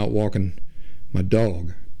 If I'm out walking my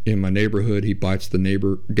dog in my neighborhood, he bites the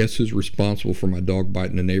neighbor. Guess who's responsible for my dog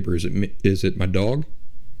biting the neighbor? Is it my dog?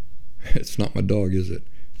 It's not my dog, is it?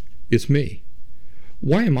 It's me.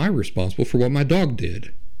 Why am I responsible for what my dog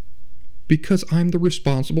did? Because I'm the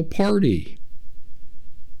responsible party.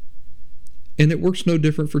 And it works no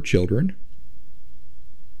different for children.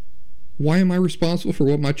 Why am I responsible for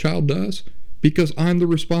what my child does? Because I'm the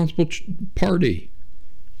responsible party.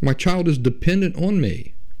 My child is dependent on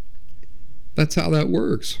me. That's how that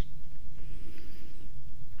works.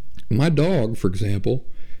 My dog, for example,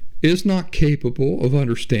 is not capable of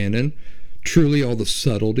understanding truly all the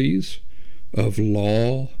subtleties of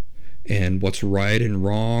law and what's right and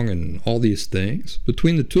wrong and all these things.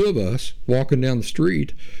 Between the two of us walking down the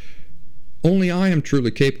street, only I am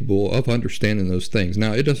truly capable of understanding those things.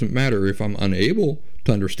 Now, it doesn't matter if I'm unable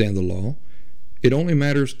to understand the law. It only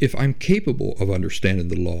matters if I'm capable of understanding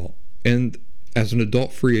the law. And as an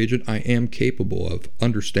adult free agent, I am capable of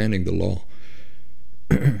understanding the law.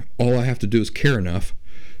 All I have to do is care enough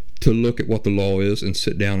to look at what the law is and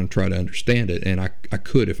sit down and try to understand it. And I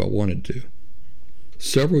could if I wanted to.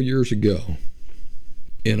 Several years ago,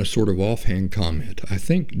 in a sort of offhand comment, I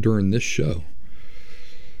think during this show,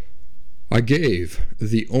 I gave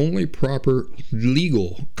the only proper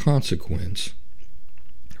legal consequence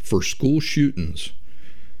for school shootings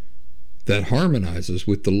that harmonizes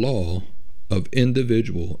with the law of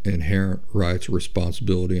individual inherent rights,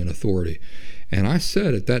 responsibility, and authority. And I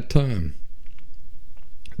said at that time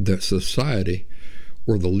that society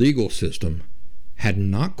or the legal system had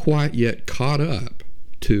not quite yet caught up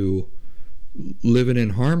to living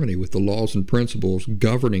in harmony with the laws and principles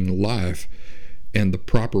governing life and the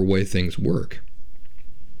proper way things work.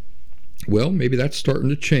 Well, maybe that's starting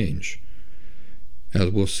to change,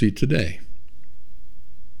 as we'll see today.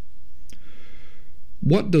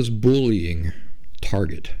 What does bullying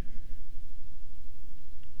target?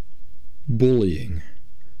 Bullying.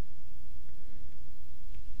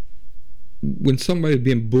 When somebody is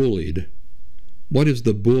being bullied, what is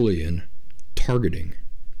the bullying targeting?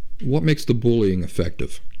 What makes the bullying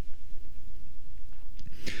effective?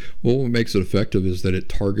 Well, what makes it effective is that it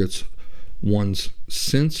targets one's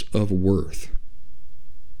sense of worth.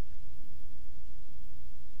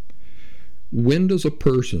 When does a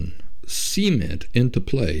person cement into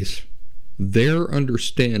place their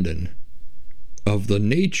understanding of the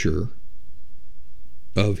nature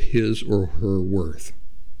of his or her worth?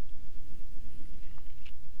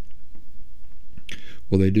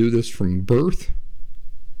 Well, they do this from birth,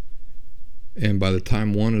 and by the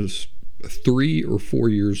time one is 3 or 4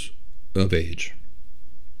 years of age.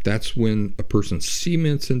 That's when a person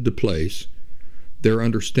cements into place their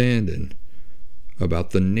understanding about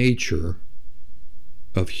the nature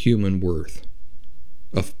of human worth,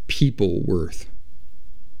 of people worth.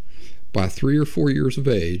 By 3 or 4 years of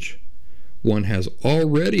age, one has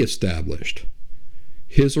already established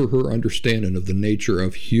his or her understanding of the nature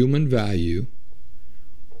of human value,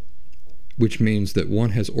 which means that one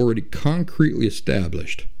has already concretely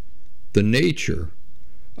established the nature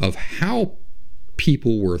of how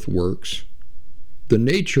people worth works, the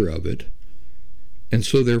nature of it, and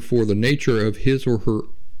so therefore the nature of his or her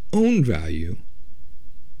own value,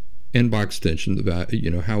 and by extension, the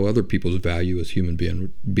value, how other people's value as human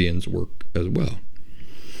beings work as well.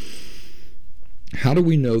 How do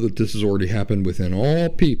we know that this has already happened within all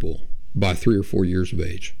people by 3 or 4 years of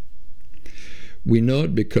age? We know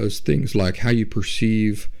it because things like how you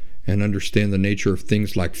perceive and understand the nature of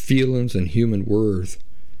things like feelings and human worth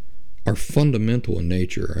are fundamental in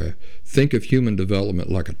nature. Think of human development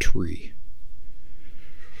like a tree.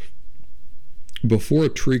 Before a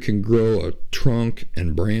tree can grow a trunk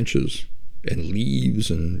and branches and leaves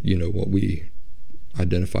and, what we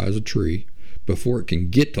identify as a tree, before it can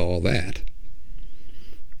get to all that,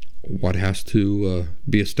 what has to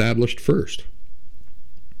be established first?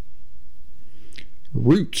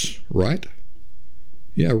 Roots, right?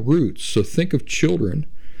 Yeah, roots. So think of children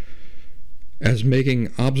as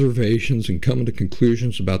making observations and coming to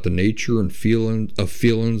conclusions about the nature and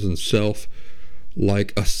feelings and self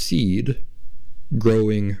like a seed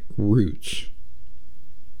growing roots.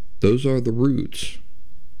 Those are the roots.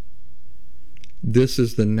 This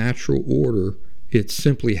is the natural order it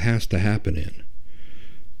simply has to happen in.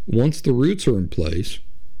 Once the roots are in place,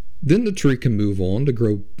 then the tree can move on to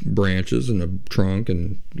grow branches and a trunk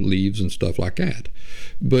and leaves and stuff like that.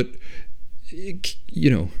 But,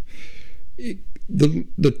 the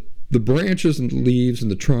branches and the leaves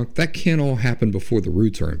and the trunk, that can't all happen before the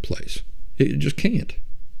roots are in place. It just can't.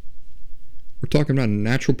 We're talking about a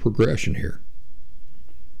natural progression here.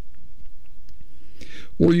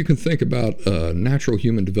 Or you can think about natural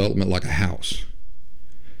human development like a house.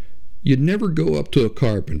 You'd never go up to a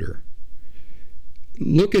carpenter,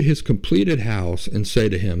 look at his completed house and say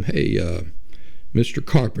to him, "Hey, Mr.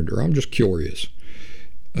 Carpenter, I'm just curious.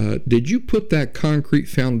 Did you put that concrete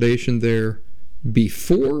foundation there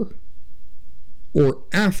before or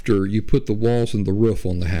after you put the walls and the roof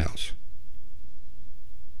on the house?"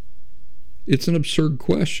 It's an absurd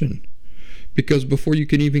question, because before you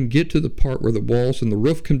can even get to the part where the walls and the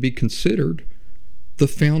roof can be considered, the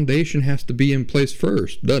foundation has to be in place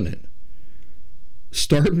first, doesn't it?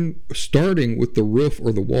 Starting with the roof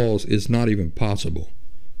or the walls is not even possible.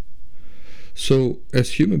 So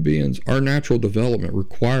as human beings, our natural development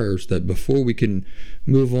requires that before we can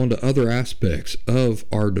move on to other aspects of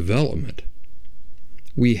our development,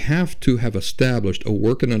 we have to have established a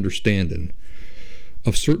working understanding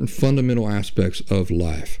of certain fundamental aspects of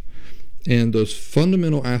life. And those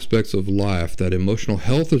fundamental aspects of life that emotional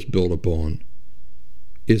health is built upon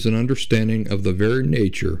is an understanding of the very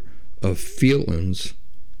nature of feelings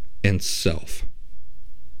and self.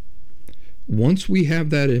 Once we have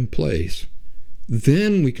that in place,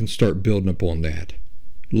 then we can start building upon that,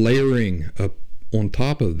 layering up on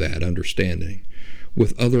top of that understanding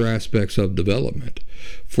with other aspects of development.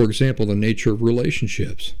 For example, the nature of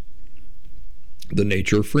relationships, the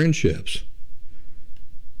nature of friendships,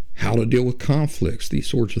 how to deal with conflicts, these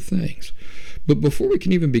sorts of things. But before we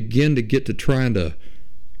can even begin to get to trying to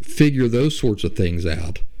figure those sorts of things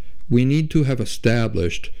out, we need to have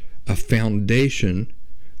established a foundation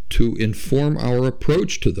to inform our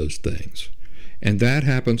approach to those things. And that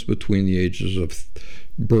happens between the ages of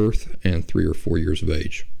birth and 3 or 4 years of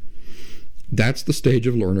age. That's the stage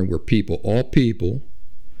of learning where all people,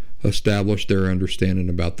 establish their understanding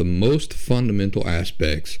about the most fundamental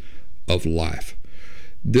aspects of life.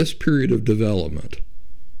 This period of development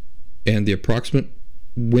and the approximate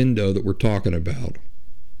window that we're talking about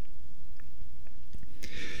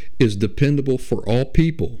is dependable for all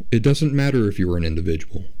people. It doesn't matter if you're an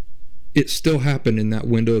individual. It still happened in that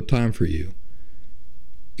window of time for you.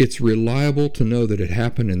 It's reliable to know that it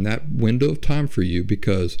happened in that window of time for you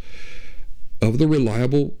because of the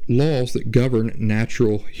reliable laws that govern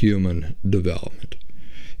natural human development.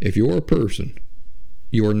 If you're a person,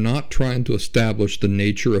 you are not trying to establish the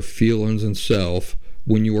nature of feelings and self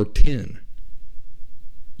when you are 10.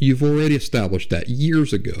 You've already established that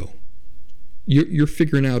years ago. You're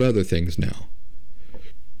figuring out other things now.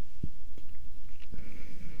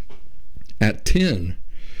 At 10,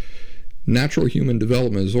 natural human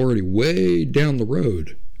development is already way down the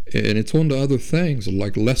road, and it's on to other things,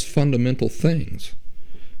 like less fundamental things.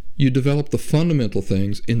 You develop the fundamental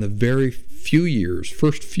things in the very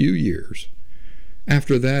first few years.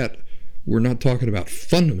 After that, we're not talking about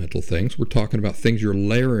fundamental things. We're talking about things you're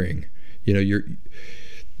layering.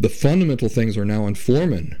 The fundamental things are now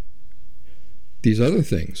informing these other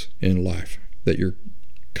things in life that you're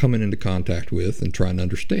coming into contact with and trying to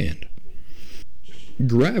understand.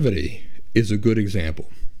 Gravity is a good example.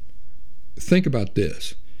 Think about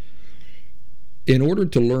this. In order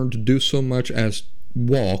to learn to do so much as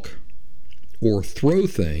walk or throw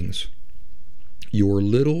things, your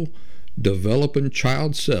little developing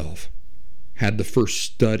child self had to first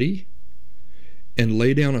study and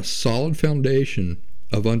lay down a solid foundation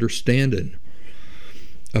of understanding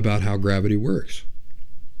about how gravity works.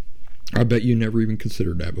 I bet you never even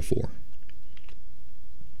considered that before.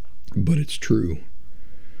 But it's true.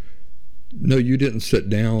 No, you didn't sit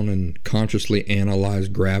down and consciously analyze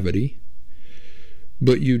gravity,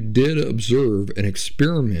 but you did observe and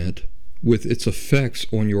experiment with its effects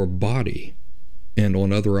on your body and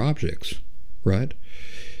on other objects, right?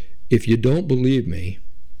 If you don't believe me,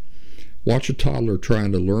 watch a toddler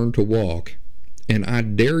trying to learn to walk, and I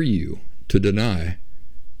dare you to deny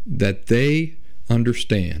that they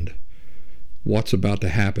understand what's about to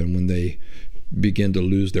happen when they begin to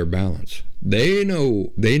lose their balance. They know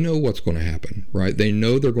what's going to happen, right? They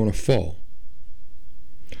know they're going to fall.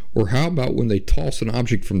 Or how about when they toss an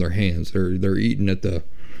object from their hands? They're eating at the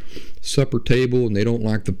supper table and they don't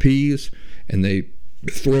like the peas and they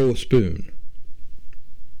throw a spoon.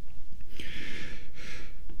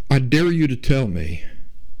 I dare you to tell me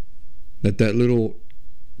that little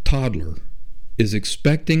toddler is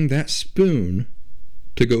expecting that spoon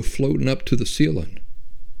to go floating up to the ceiling.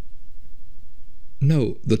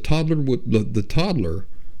 No, the toddler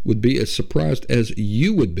would be as surprised as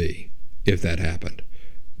you would be if that happened.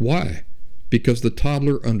 Why? Because the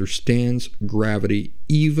toddler understands gravity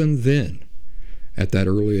even then, at that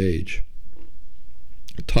early age.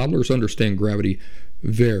 Toddlers understand gravity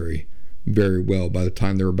very, very well by the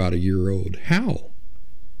time they're about a year old. How?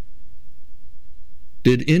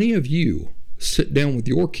 Did any of you sit down with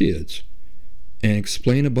your kids and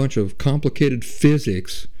explain a bunch of complicated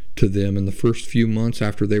physics to them in the first few months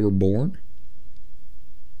after they were born?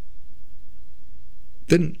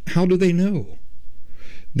 Then how do they know?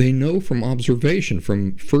 They know from observation,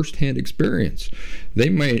 from first-hand experience. They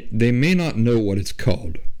may not know what it's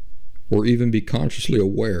called, or even be consciously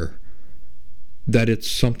aware that it's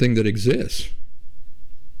something that exists.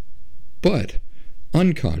 But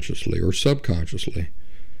unconsciously or subconsciously,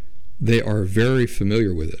 they are very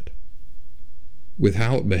familiar with it, with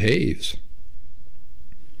how it behaves,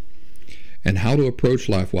 and how to approach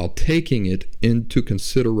life while taking it into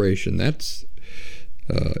consideration. That's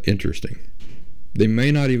interesting. They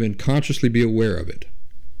may not even consciously be aware of it,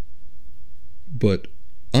 but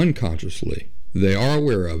unconsciously they are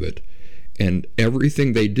aware of it, and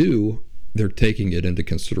everything they do, they're taking it into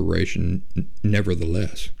consideration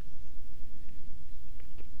nevertheless.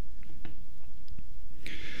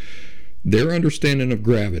 Their understanding of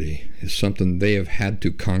gravity is something they have had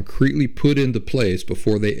to concretely put into place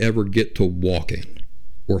before they ever get to walking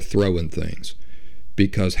or throwing things,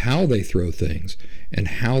 because how they throw things and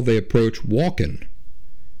how they approach walking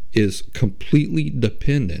is completely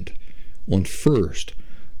dependent on first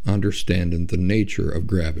understanding the nature of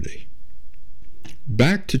gravity.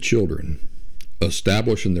 Back to children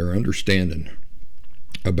establishing their understanding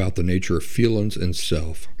about the nature of feelings and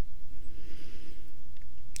self.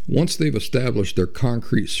 Once they've established their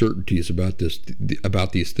concrete certainties about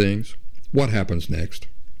these things, what happens next?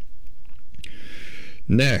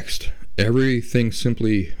 Next, everything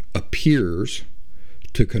simply appears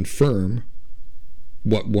to confirm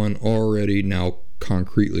what one already now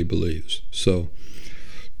concretely believes. So,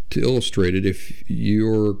 to illustrate it, if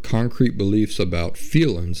your concrete beliefs about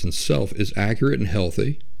feelings and self is accurate and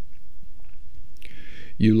healthy,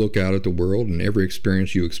 you look out at the world and every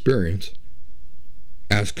experience you experience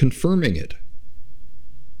as confirming it.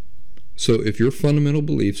 So if your fundamental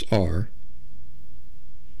beliefs are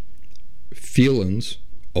feelings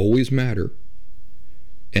always matter,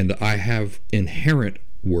 and I have inherent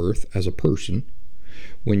worth as a person,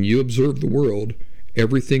 when you observe the world,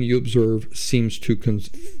 everything you observe seems to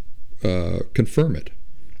confirm it.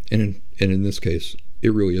 And in this case,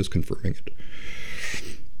 it really is confirming it.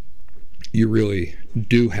 You really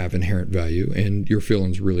do have inherent value, and your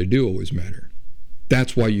feelings really do always matter.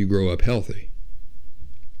 That's why you grow up healthy,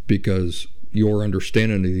 because your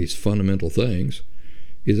understanding of these fundamental things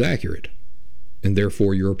is accurate, and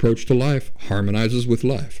therefore your approach to life harmonizes with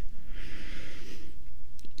life.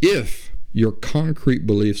 If your concrete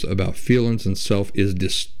beliefs about feelings and self is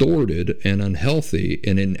distorted and unhealthy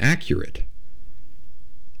and inaccurate,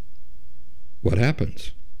 what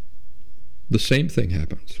happens? The same thing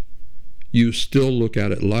happens. You still look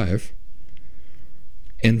at life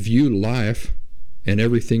and view life and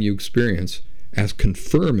everything you experience as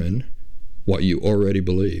confirming what you already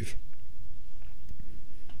believe.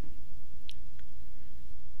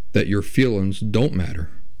 That your feelings don't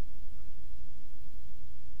matter,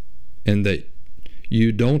 and that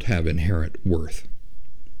you don't have inherent worth.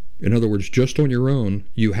 In other words, just on your own,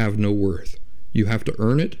 you have no worth. You have to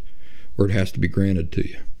earn it, or it has to be granted to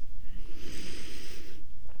you.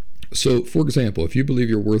 So, for example, if you believe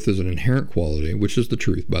your worth is an inherent quality, which is the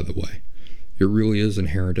truth, by the way, it really is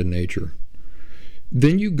inherent in nature,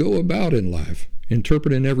 then you go about in life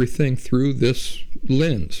interpreting everything through this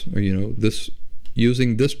lens, or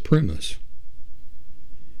using this premise.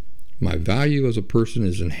 My value as a person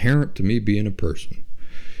is inherent to me being a person.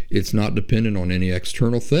 It's not dependent on any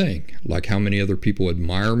external thing, like how many other people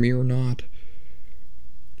admire me or not,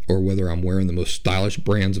 or whether I'm wearing the most stylish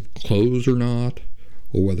brands of clothes or not,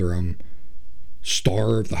 or whether I'm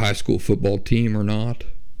star of the high school football team or not,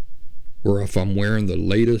 or if I'm wearing the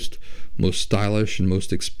latest, most stylish and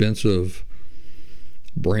most expensive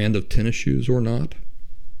brand of tennis shoes or not.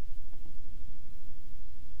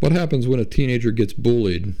 What happens when a teenager gets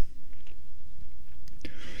bullied,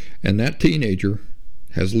 and that teenager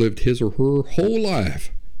has lived his or her whole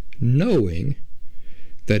life knowing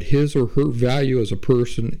that his or her value as a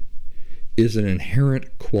person is an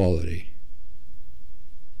inherent quality?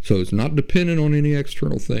 So it's not dependent on any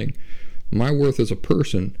external thing. My worth as a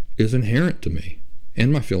person is inherent to me,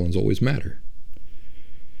 and my feelings always matter.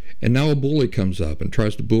 And now a bully comes up and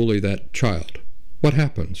tries to bully that child. What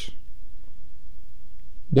happens?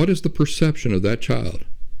 What is the perception of that child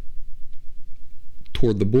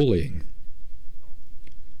toward the bullying?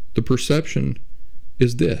 The perception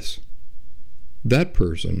is this: that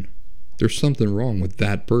person, there's something wrong with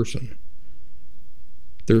that person.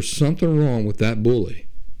 There's something wrong with that bully.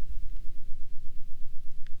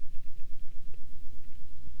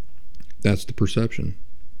 That's the perception.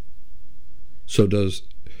 So does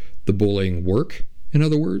the bullying work, in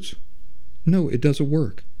other words? No, it doesn't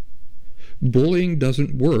work. Bullying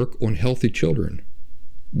doesn't work on healthy children.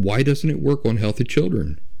 Why doesn't it work on healthy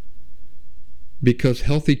children? Because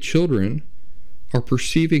healthy children are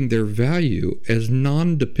perceiving their value as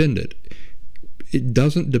non-dependent. It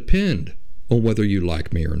doesn't depend on whether you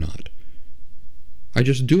like me or not. I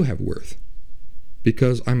just do have worth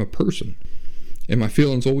because I'm a person, and my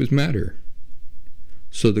feelings always matter.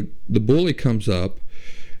 So the bully comes up,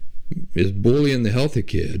 is bullying the healthy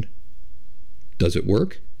kid. Does it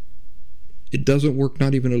work? It doesn't work,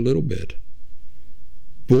 not even a little bit.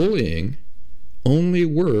 Bullying only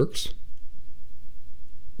works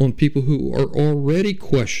on people who are already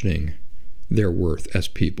questioning their worth as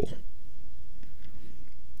people.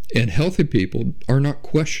 And healthy people are not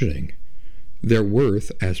questioning their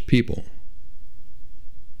worth as people.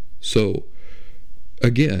 So,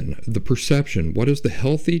 again, the perception, what is the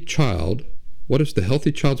healthy child's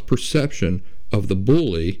perception of the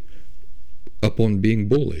bully upon being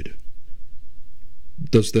bullied?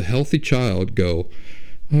 Does the healthy child go,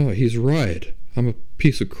 oh, he's right, I'm a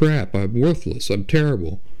piece of crap, I'm worthless, I'm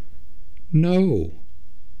terrible? No,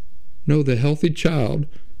 the healthy child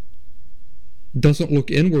doesn't look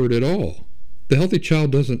inward at all. The healthy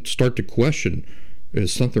child doesn't start to question,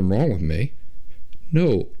 is something wrong with me?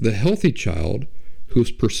 No, the healthy child, whose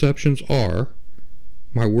perceptions are,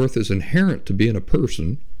 my worth is inherent to being a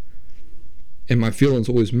person, and my feelings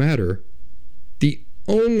always matter, the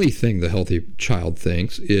only thing the healthy child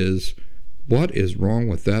thinks is, what is wrong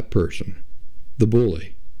with that person? The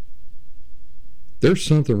bully. There's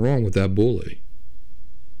something wrong with that bully.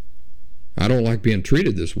 I don't like being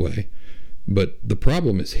treated this way, but the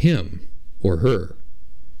problem is him or her.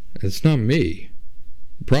 It's not me.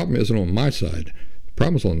 The problem isn't on my side. The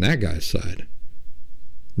problem's on that guy's side.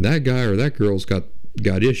 That guy or that girl's got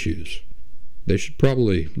got issues. They should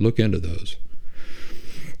probably look into those.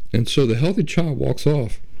 And so the healthy child walks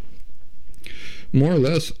off more or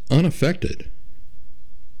less unaffected.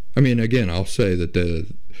 I mean, again, I'll say that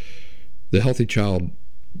the healthy child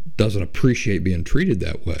doesn't appreciate being treated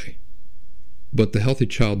that way. But the healthy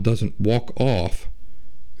child doesn't walk off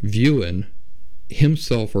viewing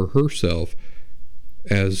himself or herself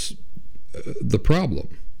as the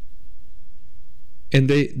problem. And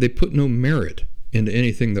they put no merit into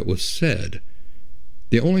anything that was said.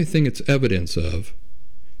 The only thing it's evidence of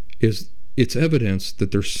is it's evidence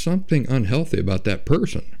that there's something unhealthy about that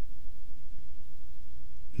person.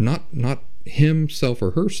 Not himself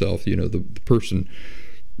or herself, the person,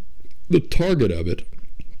 the target of it,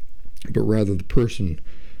 but rather the person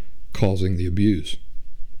causing the abuse.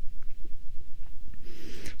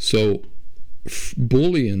 So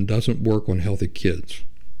bullying doesn't work on healthy kids.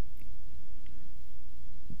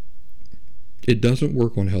 It doesn't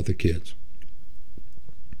work on healthy kids.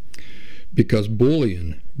 Because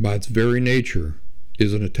bullying, by its very nature,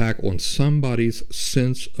 is an attack on somebody's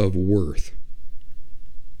sense of worth.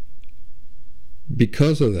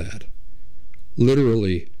 Because of that,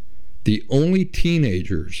 literally, the only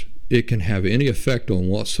teenagers it can have any effect on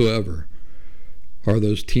whatsoever are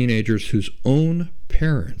those teenagers whose own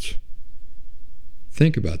parents,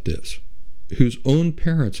 think about this, whose own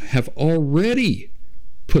parents have already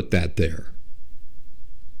put that there.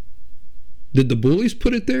 Did the bullies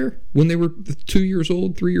put it there when they were 2 years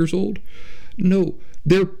old, 3 years old? No,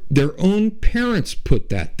 their own parents put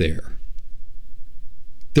that there.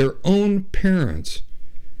 Their own parents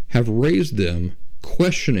have raised them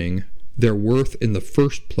questioning their worth in the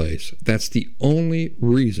first place. That's the only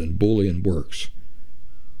reason bullying works.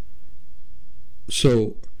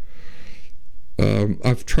 So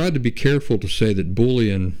I've tried to be careful to say that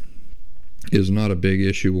bullying is not a big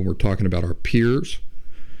issue when we're talking about our peers.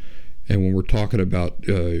 And when we're talking about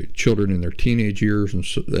children in their teenage years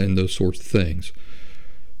and those sorts of things,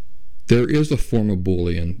 there is a form of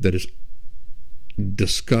bullying that is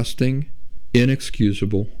disgusting,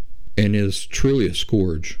 inexcusable, and is truly a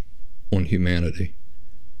scourge on humanity.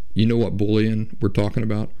 You know what bullying we're talking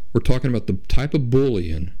about? We're talking about the type of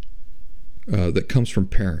bullying that comes from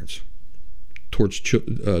parents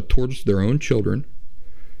towards their own children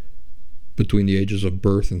between the ages of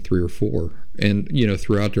birth and 3 or 4, and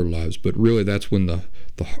throughout their lives. But really, that's when the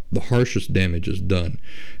harshest damage is done.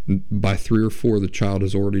 By 3 or 4, the child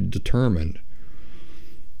is already determined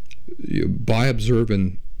by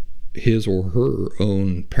observing his or her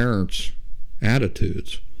own parents'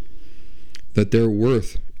 attitudes that their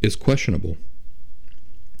worth is questionable.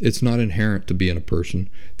 It's not inherent to being a person.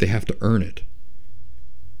 They have to earn it.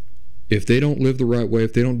 If they don't live the right way,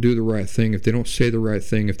 if they don't do the right thing, if they don't say the right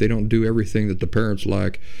thing, if they don't do everything that the parents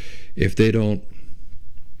like, if they don't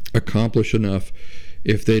accomplish enough,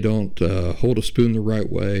 if they don't hold a spoon the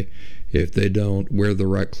right way, if they don't wear the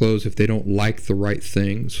right clothes, if they don't like the right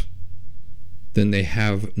things, then they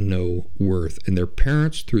have no worth. And their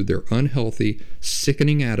parents, through their unhealthy,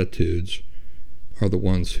 sickening attitudes, are the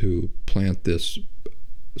ones who plant this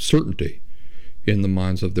certainty in the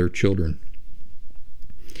minds of their children.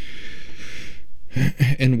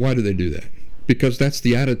 And why do they do that? Because that's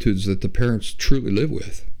the attitudes that the parents truly live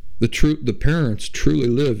with. The parents truly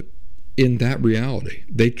live in that reality.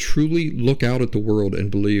 They truly look out at the world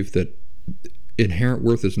and believe that inherent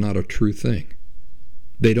worth is not a true thing.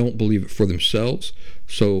 They don't believe it for themselves.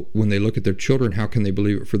 So when they look at their children, how can they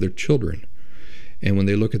believe it for their children? And when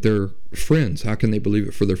they look at their friends, how can they believe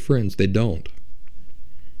it for their friends? They don't.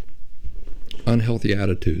 Unhealthy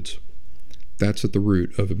attitudes. That's at the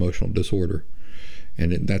root of emotional disorder.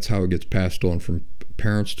 And that's how it gets passed on from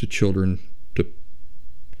parents to children to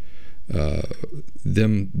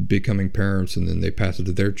them becoming parents, and then they pass it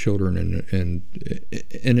to their children, and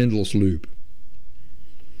an endless loop.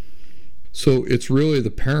 So it's really the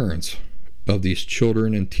parents of these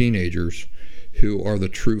children and teenagers who are the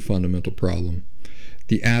true fundamental problem.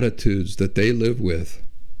 The attitudes that they live with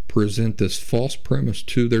present this false premise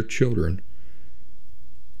to their children,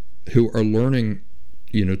 who are learning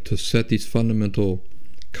to set these fundamental,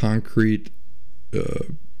 concrete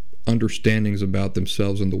understandings about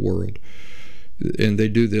themselves and the world. And they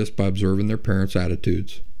do this by observing their parents'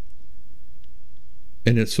 attitudes.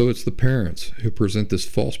 And it's the parents who present this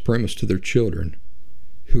false premise to their children,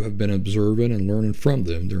 who have been observing and learning from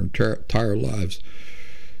them their entire lives,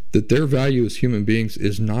 that their value as human beings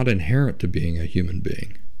is not inherent to being a human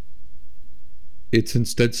being. It's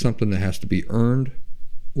instead something that has to be earned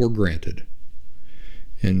or granted.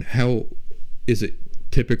 And how is it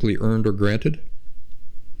typically earned or granted?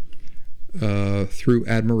 Through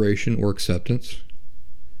admiration or acceptance,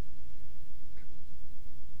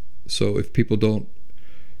 So if people don't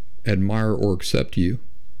admire or accept you,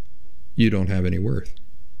 you don't have any worth.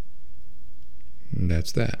 And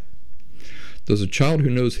that's that. Does a child who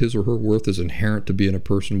knows his or her worth is inherent to being a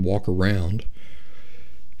person walk around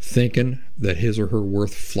thinking that his or her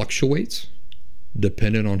worth fluctuates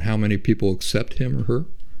depending on how many people accept him or her?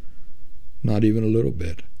 Not even a little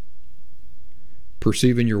bit.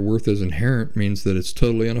 Perceiving your worth as inherent means that it's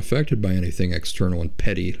totally unaffected by anything external and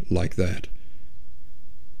petty like that.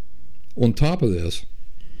 On top of this,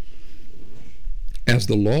 as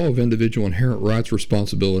the law of individual inherent rights,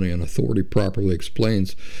 responsibility, and authority properly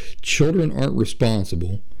explains, children aren't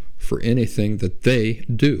responsible for anything that they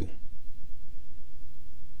do.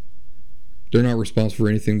 They're not responsible for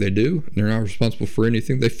anything they do. They're not responsible for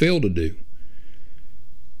anything they fail to do.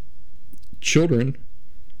 Children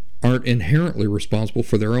aren't inherently responsible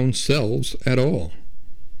for their own selves at all.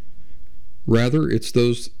 Rather, it's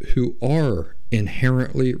those who are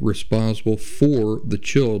inherently responsible for the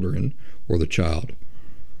children or the child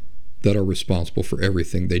that are responsible for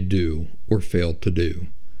everything they do or fail to do.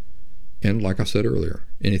 And like I said earlier,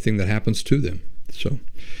 anything that happens to them. So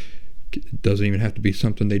it doesn't even have to be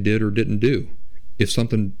something they did or didn't do. If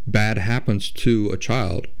something bad happens to a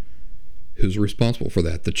child, who's responsible for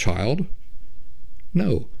that? The child?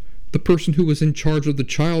 No. The person who was in charge of the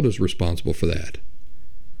child is responsible for that.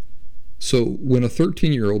 So when a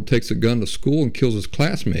 13-year-old takes a gun to school and kills his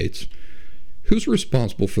classmates, who's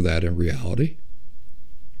responsible for that in reality?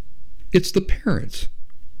 It's the parents.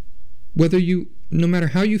 No matter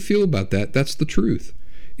how you feel about that, that's the truth.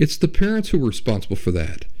 It's the parents who are responsible for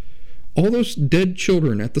that. All those dead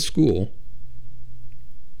children at the school,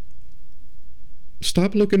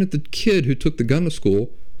 stop looking at the kid who took the gun to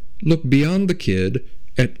school. Look beyond the kid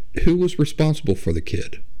at who was responsible for the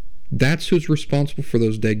kid. That's who's responsible for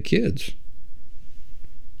those dead kids.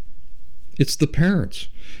 It's the parents.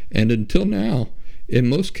 And until now, in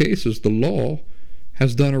most cases, the law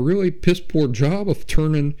has done a really piss-poor job of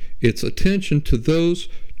turning its attention to those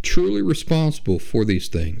truly responsible for these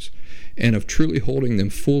things and of truly holding them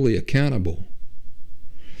fully accountable.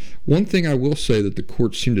 One thing I will say that the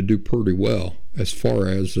courts seem to do pretty well as far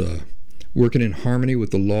as working in harmony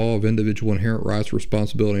with the law of individual inherent rights,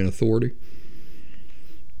 responsibility, and authority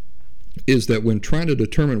is that when trying to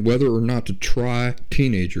determine whether or not to try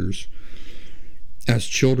teenagers as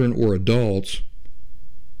children or adults,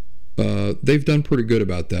 they've done pretty good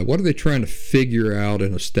about that. What are they trying to figure out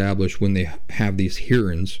and establish when they have these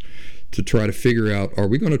hearings to try to figure out, are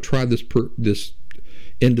we going to try this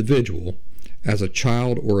individual as a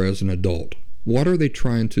child or as an adult? What are they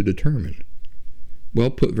trying to determine? Well,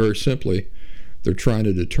 put very simply, they're trying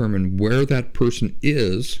to determine where that person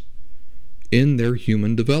is in their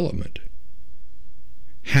human development.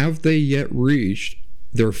 Have they yet reached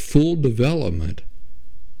their full development,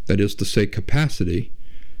 that is to say capacity,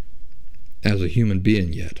 as a human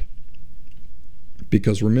being yet?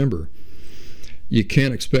 Because remember, you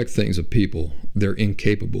can't expect things of people they're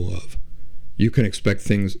incapable of. You can expect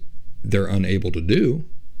things they're unable to do.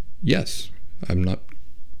 Yes, I'm not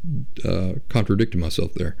contradicting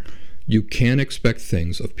myself there. You can expect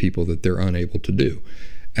things of people that they're unable to do,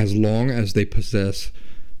 as long as they possess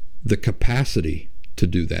the capacity to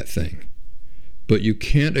do that thing. But you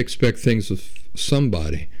can't expect things of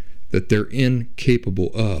somebody that they're incapable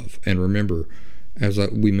of. And remember, as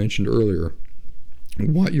we mentioned earlier,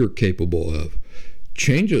 what you're capable of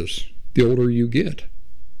changes the older you get,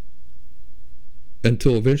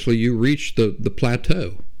 until eventually you reach the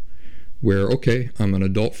plateau where, okay, I'm an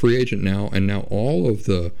adult free agent now, and now all of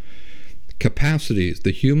the capacities,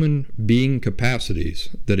 the human being capacities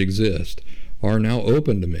that exist, are now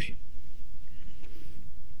open to me.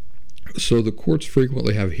 So the courts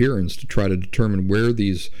frequently have hearings to try to determine where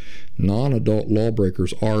these non-adult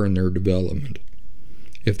lawbreakers are in their development.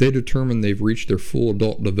 If they determine they've reached their full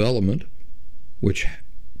adult development, which,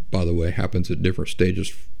 by the way, happens at different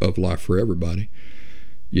stages of life for everybody.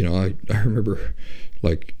 You know, I remember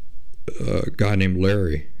like a guy named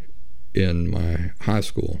Larry in my high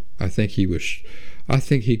school. I think he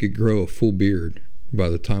could grow a full beard by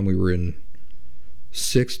the time we were in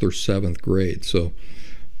 6th or 7th grade. So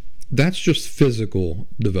that's just physical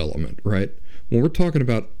development, right? When we're talking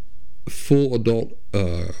about full adult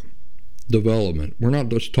development, we're not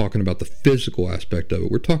just talking about the physical aspect of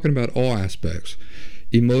it. We're talking about all aspects: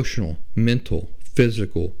 emotional, mental,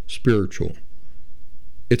 physical, spiritual.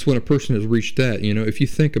 It's when a person has reached that. You know, if you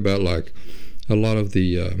think about like a lot of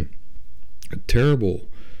the terrible,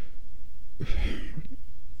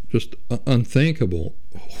 just unthinkable,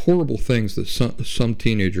 horrible things that some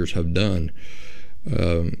teenagers have done,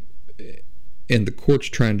 and the court's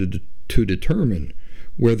trying to determine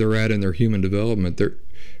where they're at in their human development, their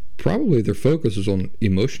focus is on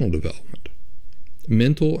emotional development,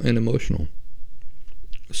 mental and emotional.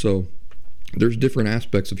 So there's different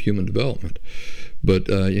aspects of human development. But,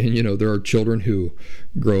 there are children who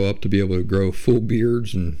grow up to be able to grow full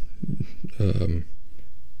beards and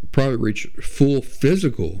probably reach full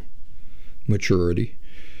physical maturity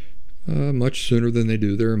much sooner than they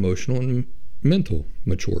do their emotional and mental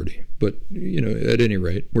maturity. But, at any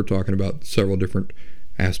rate, we're talking about several different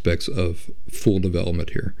aspects of full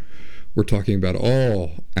development here. We're talking about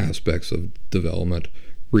all aspects of development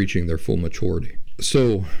reaching their full maturity.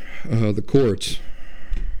 So the courts,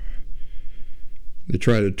 they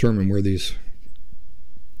try to determine where these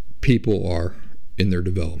people are in their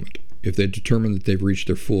development. If they determine that they've reached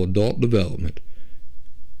their full adult development,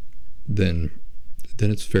 then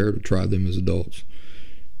it's fair to try them as adults.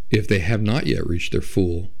 If they have not yet reached their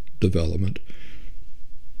full development,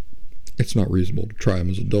 it's not reasonable to try them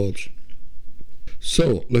as adults.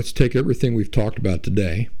 So let's take everything we've talked about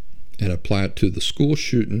today and apply it to the school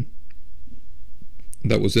shooting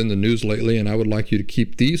that was in the news lately, and I would like you to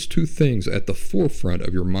keep these two things at the forefront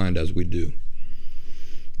of your mind as we do.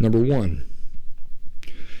 Number one,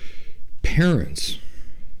 parents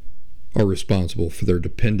are responsible for their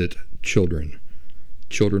dependent children.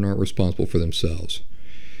 Children aren't responsible for themselves.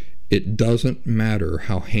 It doesn't matter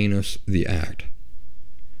how heinous the act.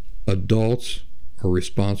 Adults are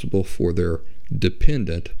responsible for their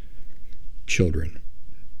dependent children.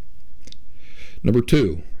 Number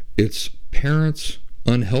two, it's parents'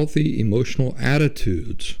 unhealthy emotional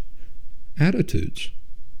attitudes. Everybody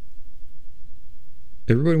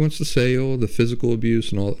wants to say, the physical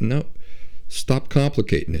abuse and all. No, stop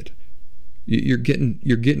complicating it. You're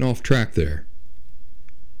getting off track there.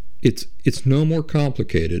 It's no more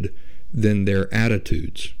complicated than their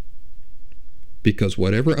attitudes. Because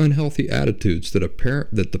whatever unhealthy attitudes that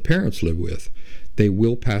the parents live with, they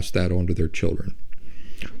will pass that on to their children.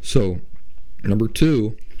 So, number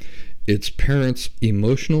two, it's parents'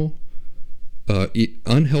 unhealthy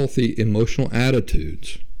emotional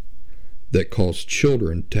attitudes that cause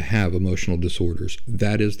children to have emotional disorders.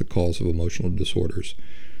 That is the cause of emotional disorders.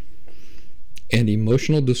 And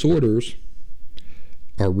emotional disorders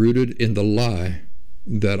are rooted in the lie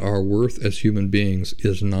that our worth as human beings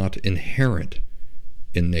is not inherent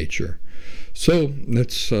in nature. So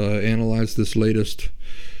let's analyze this latest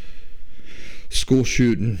school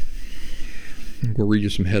shooting. We'll read you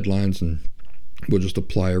some headlines and we'll just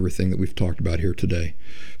apply everything that we've talked about here today.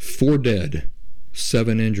 4 dead,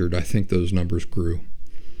 7 injured. I think those numbers grew.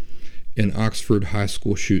 In Oxford high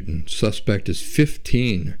school shooting, suspect is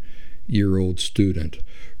 15-year-old student.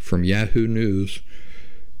 From Yahoo News,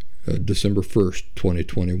 December 1st,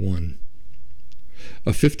 2021.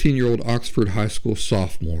 A 15-year-old Oxford high school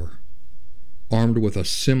sophomore, armed with a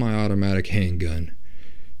semi-automatic handgun,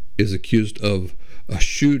 is accused of a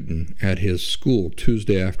shooting at his school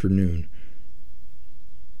Tuesday afternoon.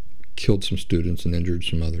 Killed some students and injured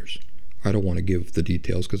some others. I don't want to give the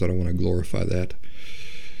details because I don't want to glorify that.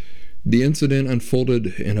 The incident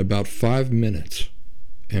unfolded in about 5 minutes,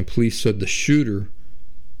 and police said the shooter,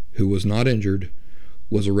 who was not injured,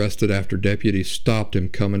 was arrested after deputies stopped him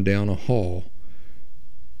coming down a hall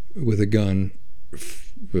with a gun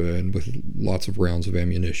and with lots of rounds of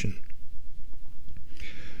ammunition.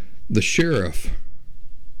 The sheriff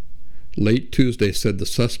late Tuesday said the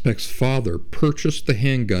suspect's father purchased the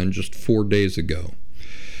handgun just 4 days ago.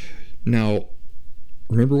 Now,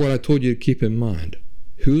 remember what I told you to keep in mind.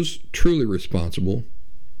 Who's truly responsible?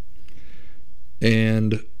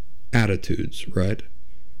 And attitudes, right?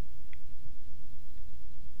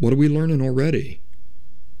 What are we learning already?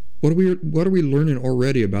 What are we learning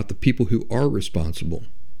already about the people who are responsible?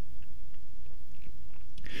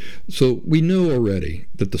 So we know already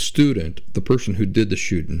that the student, the person who did the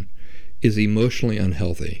shooting, is emotionally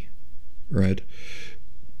unhealthy, right?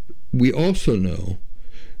 We also know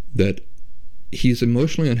that he's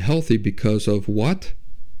emotionally unhealthy because of what?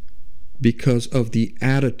 Because of the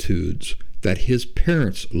attitudes that his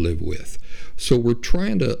parents live with. So we're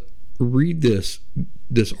trying to read these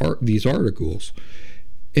articles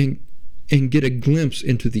and get a glimpse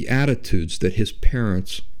into the attitudes that his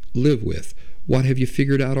parents live with. What have you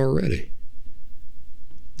figured out already?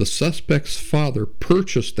 The suspect's father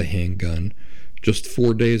purchased the handgun just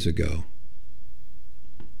 4 days ago.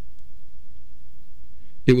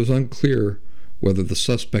 It was unclear whether the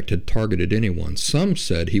suspect had targeted anyone. Some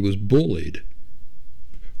said he was bullied.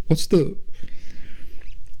 What's the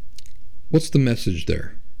message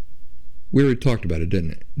there? We already talked about it,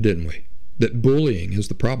 didn't we? That bullying is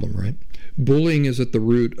the problem, right? Bullying is at the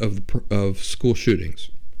root of school shootings.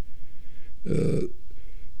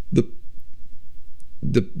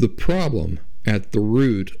 The problem at the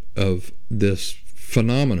root of this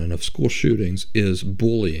phenomenon of school shootings is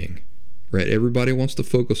bullying, right? Everybody wants to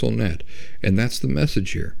focus on that, and that's the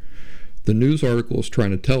message here. The news article is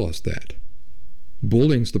trying to tell us that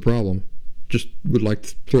bullying's the problem. Just would like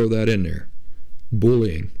to throw that in there.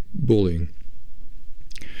 Bullying.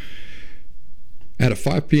 At a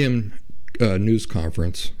 5 p.m. News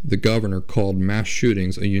conference, the governor called mass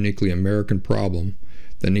shootings a uniquely American problem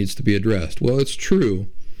that needs to be addressed. Well, it's true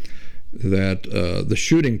that the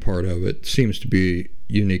shooting part of it seems to be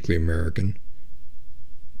uniquely American,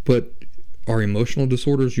 but are emotional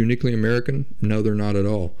disorders uniquely American? No, they're not at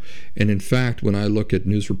all. And in fact, when I look at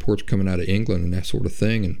news reports coming out of England and that sort of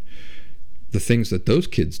thing, and the things that those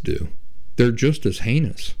kids do, they're just as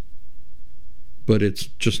heinous. But it's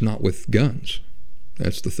just not with guns.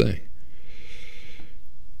 That's the thing.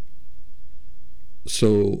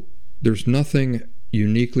 So there's nothing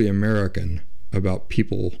uniquely American about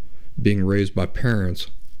people being raised by parents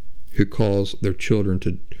who cause their children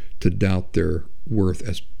to doubt their worth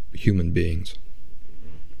as human beings.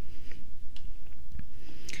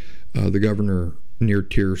 The governor near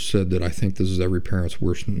tears said that I think this is every parent's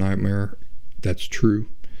worst nightmare. That's true.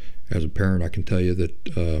 As a parent, I can tell you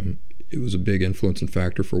that it was a big influencing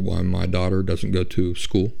factor for why my daughter doesn't go to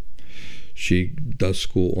school. She does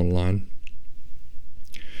school online.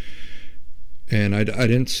 And I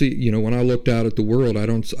didn't see, when I looked out at the world, I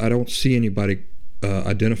don't see anybody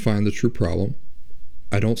identifying the true problem.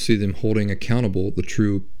 I don't see them holding accountable the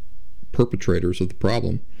true perpetrators of the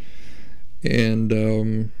problem.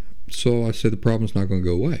 And so I say the problem's not going to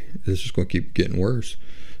go away. It's just going to keep getting worse.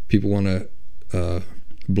 People want to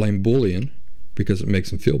blame bullying because it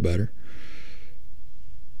makes them feel better.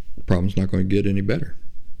 The problem's not going to get any better.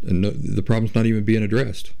 And the problem's not even being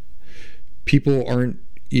addressed. People aren't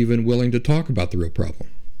even willing to talk about the real problem.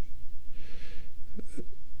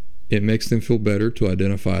 It makes them feel better to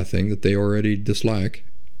identify a thing that they already dislike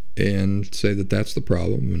and say that that's the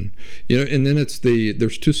problem. And then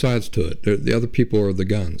there's two sides to it. The other people are the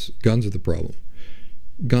guns. Guns are the problem.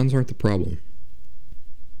 Guns aren't the problem.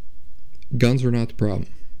 Guns are not the problem.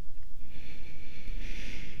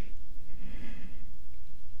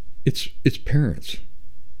 It's parents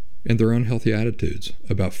and their unhealthy attitudes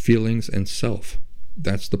about feelings and self.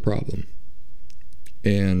 That's the problem.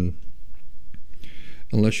 And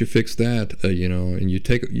unless you fix that, and you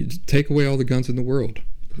take away all the guns in the world,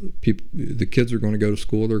 the kids are going to go to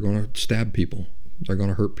school. They're going to stab people. They're going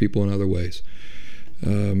to hurt people in other ways.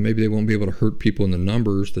 Maybe they won't be able to hurt people in the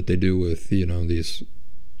numbers that they do with these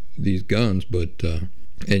guns, but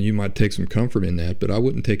and you might take some comfort in that. But I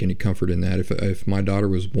wouldn't take any comfort in that if my daughter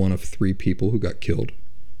was one of 3 people who got killed.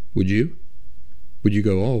 Would you? Would you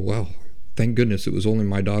go, oh wow, thank goodness it was only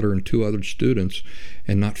my daughter and 2 other students,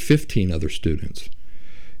 and not 15 other students?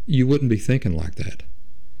 You wouldn't be thinking like that.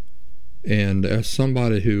 And as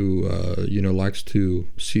somebody who likes to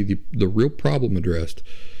see the real problem addressed,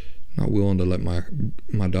 not willing to let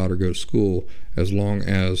my daughter go to school as long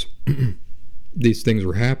as these things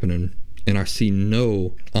are happening and I see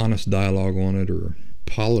no honest dialogue on it or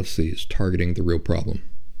policies targeting the real problem.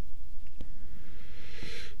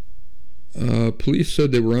 Police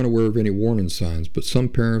said they were unaware of any warning signs, but some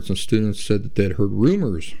parents and students said that they had heard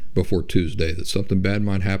rumors before Tuesday that something bad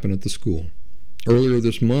might happen at the school. Earlier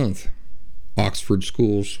this month, Oxford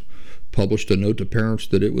Schools published a note to parents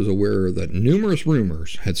that it was aware that numerous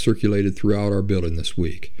rumors had circulated throughout our building this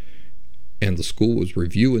week, and the school was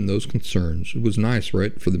reviewing those concerns. It was nice,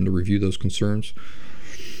 right, for them to review those concerns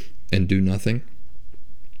and do nothing.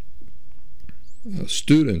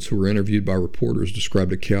 Students who were interviewed by reporters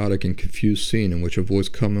described a chaotic and confused scene in which a voice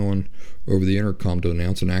came on over the intercom to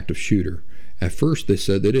announce an active shooter. At first, they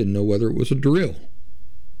said they didn't know whether it was a drill.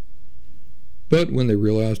 But when they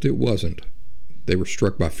realized it wasn't, they were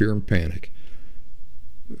struck by fear and panic.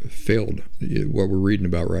 What we're reading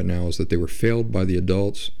about right now is that they were failed by the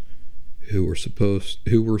adults who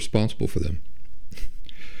were responsible for them.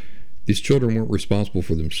 These children weren't responsible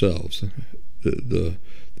for themselves. The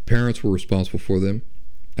parents were responsible for them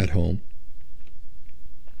at home.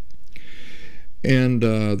 And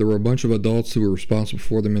there were a bunch of adults who were responsible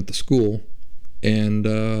for them at the school. And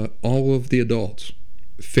all of the adults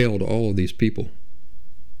failed all of these people,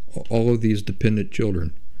 all of these dependent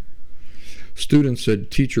children. Students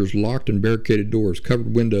said teachers locked and barricaded doors,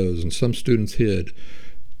 covered windows, and some students hid.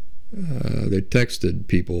 They texted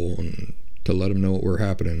people to let them know what were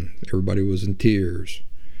happening. Everybody was in tears.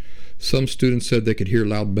 Some students said they could hear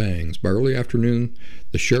loud bangs. By early afternoon,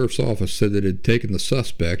 the sheriff's office said that it had taken the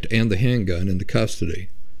suspect and the handgun into custody.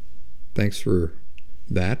 Thanks for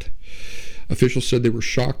that. Officials said they were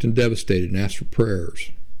shocked and devastated and asked for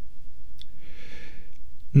prayers.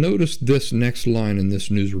 Notice this next line in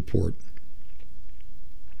this news report.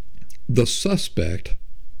 The suspect,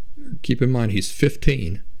 keep in mind he's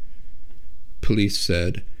 15, police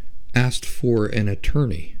said, asked for an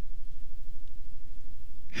attorney.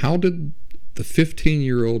 How did the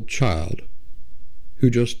 15-year-old child who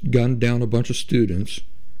just gunned down a bunch of students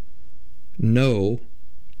know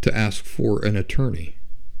to ask for an attorney?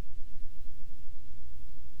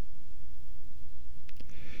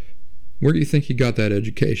 Where do you think he got that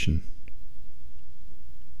education?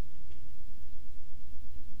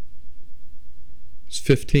 He's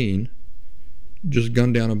 15, just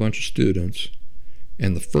gunned down a bunch of students,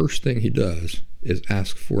 and the first thing he does is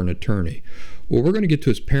ask for an attorney. Well, we're going to get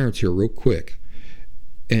to his parents here real quick,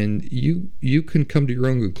 and you can come to your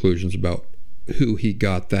own conclusions about who he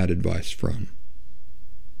got that advice from.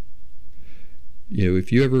 You know,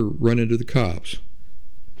 if you ever run into the cops,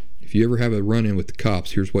 if you ever have a run-in with the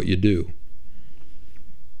cops, here's what you do.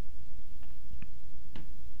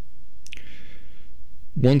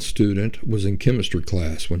 One student was in chemistry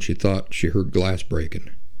class when she thought she heard glass breaking.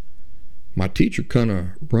 My teacher kind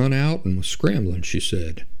of run out and was scrambling, she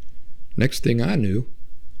said. Next thing I knew,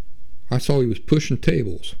 I saw he was pushing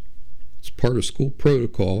tables. It's part of school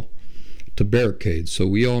protocol to barricade, so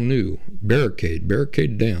we all knew,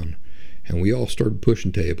 barricade down, and we all started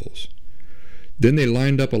pushing tables. Then they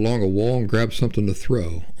lined up along a wall and grabbed something to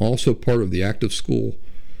throw, also part of the active school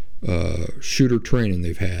shooter training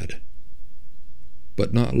they've had.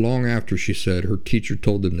 But not long after, she said, her teacher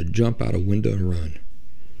told them to jump out a window and run.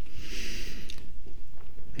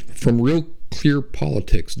 From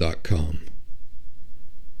RealClearPolitics.com.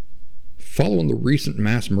 Following the recent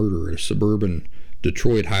mass murder at a suburban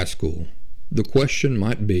Detroit high school, the question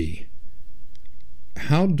might be,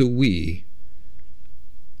 how do we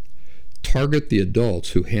target the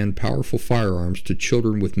adults who hand powerful firearms to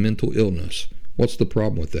children with mental illness? What's the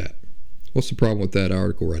problem with that? What's the problem with that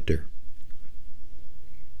article right there?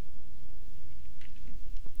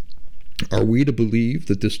 Are we to believe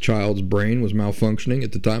that this child's brain was malfunctioning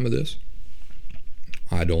at the time of this?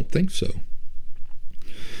 I don't think so.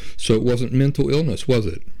 So it wasn't mental illness, was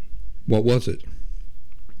it? What was it?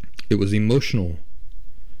 It was emotional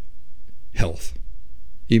health.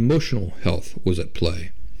 Emotional health was at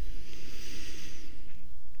play.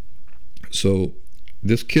 So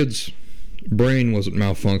this kid's brain wasn't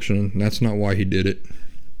malfunctioning. That's not why he did it.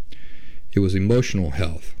 It was emotional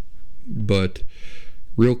health. But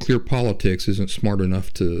Real Clear Politics isn't smart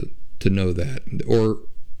enough to know that, or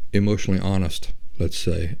emotionally honest, let's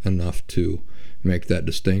say, enough to make that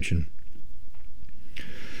distinction.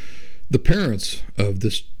 The parents of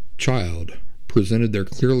this child presented their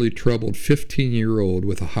clearly troubled 15-year-old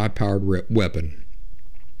with a high-powered weapon.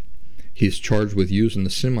 He's charged with using the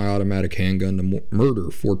semi-automatic handgun to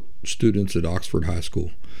murder 4 students at Oxford High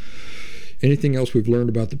School. Anything else we've learned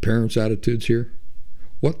about the parents' attitudes here?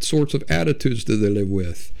 What sorts of attitudes do they live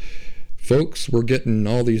with? Folks, we're getting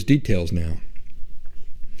all these details now.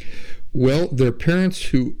 Well, they're parents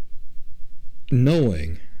who,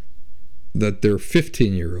 knowing that their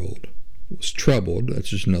 15-year-old was troubled, that's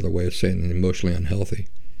just another way of saying emotionally unhealthy,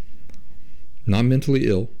 not mentally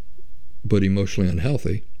ill, but emotionally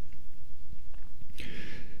unhealthy,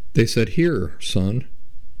 they said, here, son,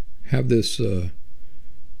 have this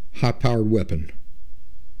high-powered weapon.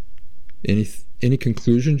 Any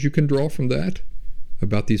conclusions you can draw from that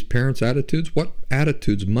about these parents' attitudes? What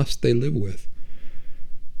attitudes must they live with?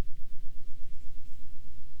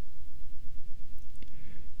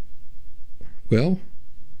 Well,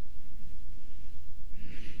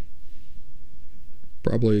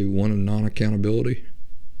 probably one of non-accountability.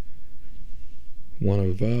 One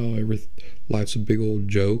of, life's a big old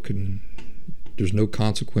joke and there's no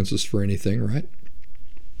consequences for anything, right?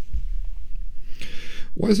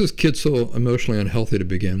 Why is this kid so emotionally unhealthy to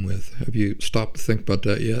begin with? Have you stopped to think about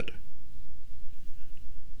that yet?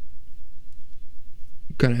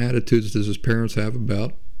 What kind of attitudes does his parents have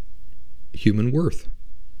about human worth?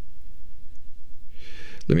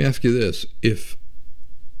 Let me ask you this. If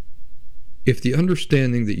the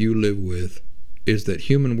understanding that you live with is that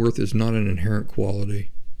human worth is not an inherent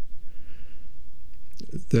quality,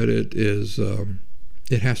 that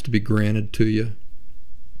it has to be granted to you,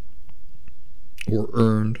 or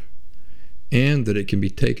earned, and that it can be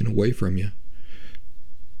taken away from you,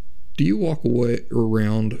 do you walk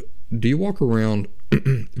around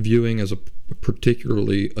viewing as a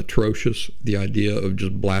particularly atrocious the idea of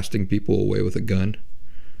just blasting people away with a gun?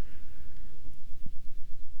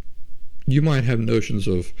 You might have notions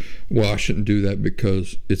of, well, I shouldn't do that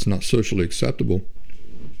because it's not socially acceptable.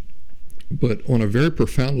 But on a very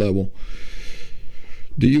profound level,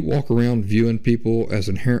 do you walk around viewing people as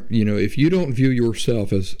inherent? If you don't view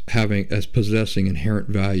yourself as possessing inherent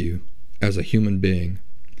value as a human being,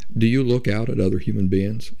 do you look out at other human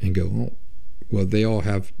beings and go, oh, well, they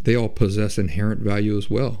all possess inherent value as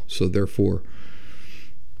well. So therefore,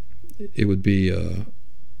 it would be a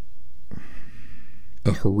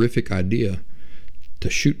horrific idea to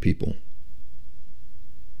shoot people.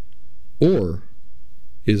 Or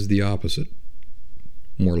is the opposite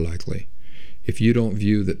more likely? If you don't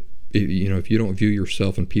view that, if you don't view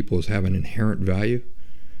yourself and people as having inherent value,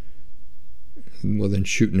 well, then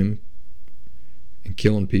shooting them and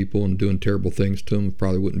killing people and doing terrible things to them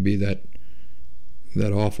probably wouldn't be that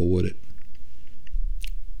awful, would it?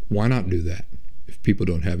 Why not do that if people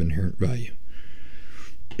don't have inherent value?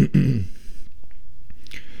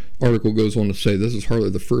 Article goes on to say, this is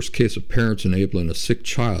hardly the first case of parents enabling a sick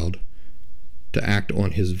child to act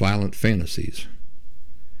on his violent fantasies.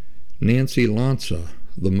 Nancy Lanza,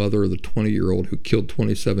 the mother of the 20-year-old who killed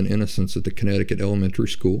 27 innocents at the Connecticut elementary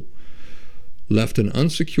school, left an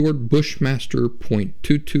unsecured Bushmaster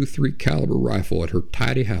 .223 caliber rifle at her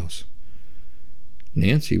tidy house.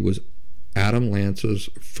 Nancy was Adam Lanza's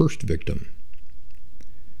first victim.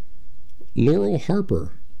 Laurel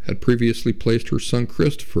Harper had previously placed her son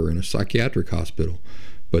Christopher in a psychiatric hospital,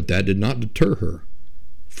 but that did not deter her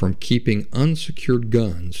from keeping unsecured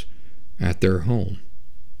guns at their home.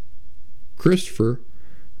 Christopher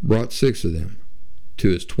brought 6 of them to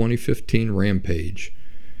his 2015 rampage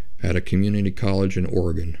at a community college in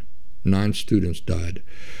Oregon. 9 students died.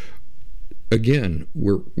 Again,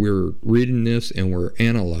 we're reading this and we're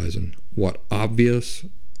analyzing what obvious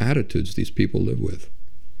attitudes these people live with.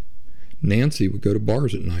 Nancy would go to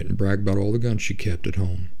bars at night and brag about all the guns she kept at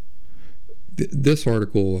home. This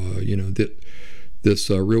article, this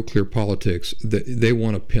Real Clear Politics, they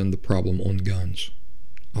want to pin the problem on guns.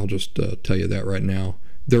 I'll just tell you that right now.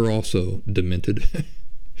 They're also demented.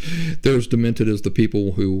 They're as demented as the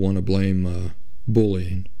people who want to blame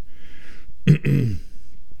bullying.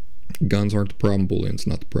 Guns aren't the problem. Bullying's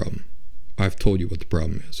not the problem. I've told you what the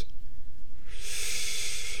problem is.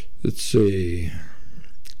 Let's see.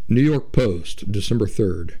 New York Post, December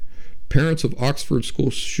 3rd. Parents of Oxford school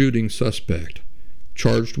shooting suspect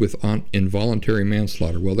charged with involuntary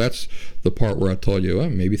manslaughter. Well, that's the part where I told you,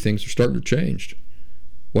 maybe things are starting to change.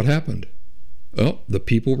 What happened? Oh, the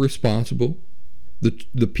people responsible,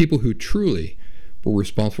 the people who truly were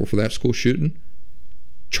responsible for that school shooting,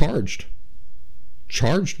 charged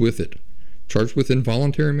with it. Charged with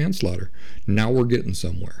involuntary manslaughter. Now we're getting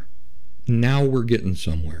somewhere.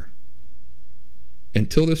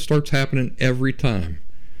 Until this starts happening every time,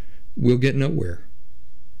 we'll get nowhere.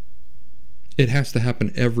 It has to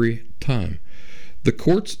happen every time.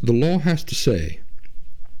 The law has to say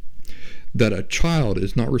that a child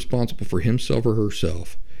is not responsible for himself or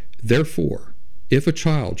herself. Therefore, if a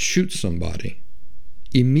child shoots somebody,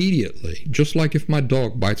 immediately, just like if my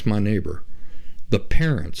dog bites my neighbor, the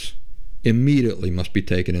parents immediately must be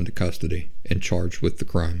taken into custody and charged with the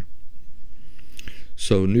crime.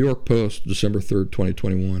 So, New York Post, December 3rd,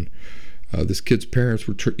 2021. This kid's parents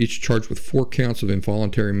were each charged with 4 counts of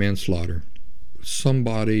involuntary manslaughter. Some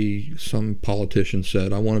politician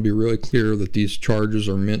said, I want to be really clear that these charges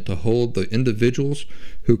are meant to hold the individuals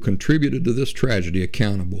who contributed to this tragedy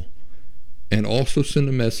accountable, and also send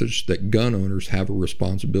a message that gun owners have a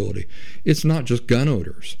responsibility. It's not just gun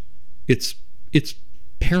owners. It's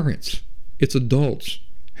parents. It's adults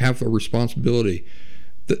have a responsibility.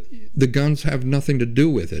 The guns have nothing to do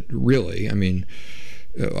with it, really. I mean,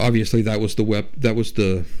 obviously that was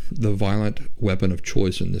the violent weapon of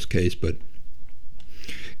choice in this case, but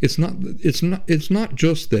it's not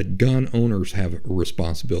just that gun owners have a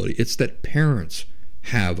responsibility. It's that parents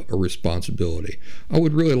have a responsibility. I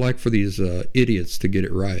would really like for these idiots to get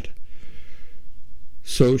it right.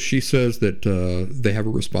 So she says that they have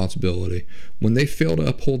a responsibility. When they fail to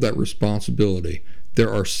uphold that responsibility,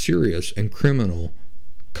 there are serious and criminal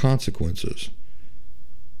consequences.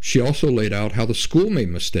 She also laid out how the school made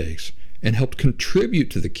mistakes and helped contribute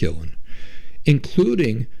to the killing,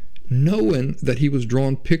 including knowing that he was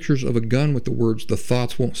drawing pictures of a gun with the words, "The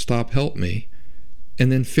thoughts won't stop, help me," and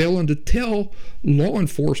then failing to tell law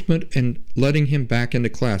enforcement and letting him back into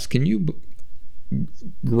class. Can you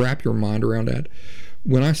wrap your mind around that?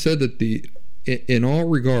 When I said that in all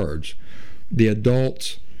regards, the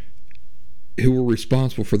adults who were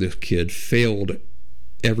responsible for this kid failed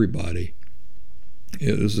everybody.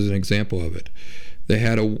 This is an example of it. They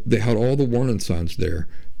had all the warning signs there.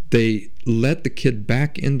 They let the kid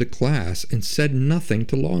back into class and said nothing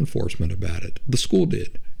to law enforcement about it. The school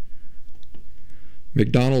did.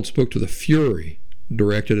 McDonald spoke to the fury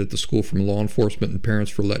directed at the school from law enforcement and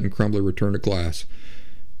parents for letting Crumbly return to class.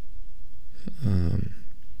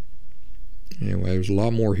 Anyway, there's a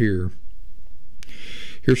lot more here.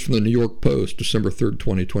 Here's from the New York Post, December 3rd,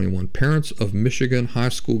 2021. Parents of Michigan high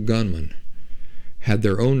school gunmen had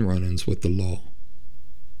their own run-ins with the law.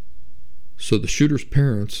 So the shooter's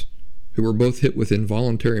parents, who were both hit with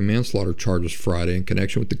involuntary manslaughter charges Friday in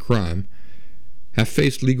connection with the crime, have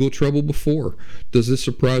faced legal trouble before. Does this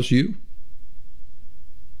surprise you?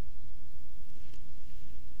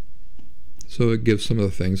 So it gives some of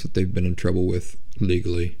the things that they've been in trouble with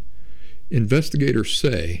legally. Investigators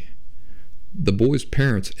say the boy's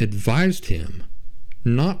parents advised him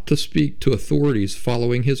not to speak to authorities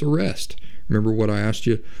following his arrest. Remember what I asked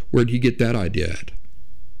you? Where did he get that idea at?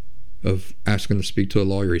 Of asking to speak to a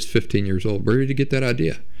lawyer. He's 15 years old. Where did he get that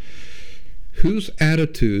idea? Whose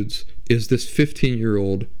attitudes is this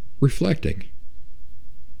 15-year-old reflecting?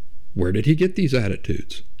 Where did he get these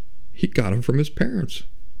attitudes? He got them from his parents.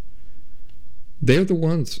 They're the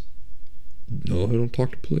ones. No, don't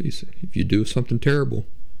talk to police. If you do something terrible,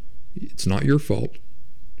 it's not your fault.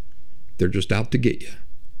 They're just out to get you.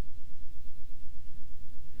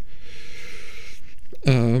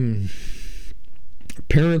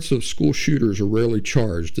 Parents of school shooters are rarely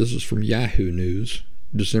charged. This is from Yahoo News,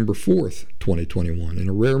 December 4th, 2021. In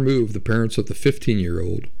a rare move, the parents of the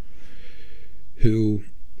 15-year-old who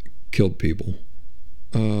killed people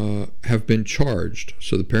have been charged.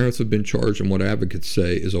 So the parents have been charged, and what advocates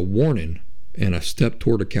say is a warning and a step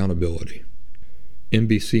toward accountability.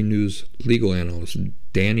 NBC News legal analyst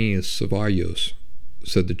Danny Cevallos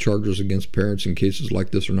said the charges against parents in cases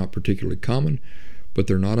like this are not particularly common, but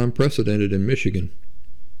they're not unprecedented in Michigan.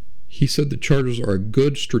 He said the charges are a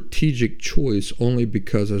good strategic choice only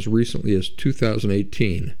because as recently as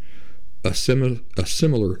 2018, a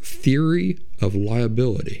similar theory of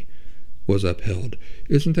liability was upheld.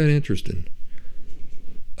 Isn't that interesting?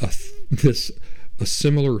 A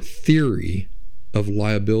similar theory of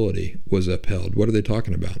liability was upheld. What are they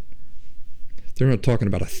talking about? They're not talking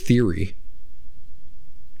about a theory.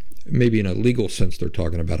 Maybe in a legal sense they're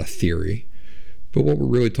talking about a theory. But what we're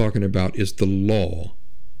really talking about is the law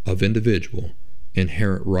of individual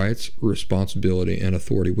inherent rights, responsibility, and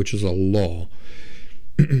authority, which is a law.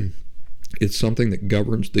 It's something that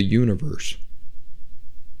governs the universe.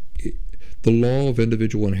 The law of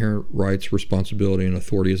individual inherent rights, responsibility, and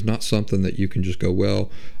authority is not something that you can just go, well,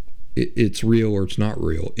 it's real or it's not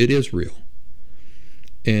real. It is real.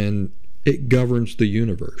 And it governs the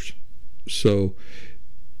universe. So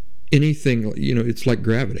anything, it's like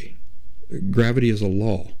gravity. Gravity is a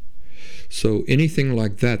law. So anything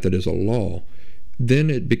like that is a law, then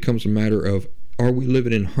it becomes a matter of, are we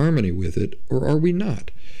living in harmony with it or are we not?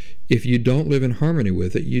 If you don't live in harmony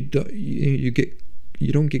with it, you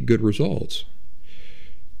don't get good results.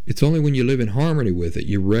 It's only when you live in harmony with it,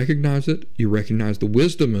 you recognize the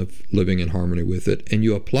wisdom of living in harmony with it, and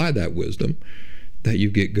you apply that wisdom, that you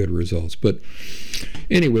get good results. But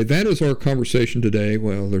anyway, that is our conversation today.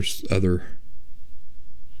 Well, there's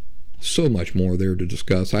so much more there to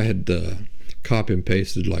discuss. I had copy and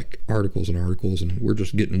pasted like articles, and we're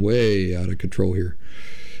just getting way out of control here.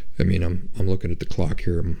 I mean, I'm looking at the clock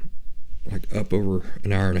here. I'm like up over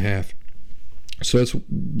an hour and a half. So let's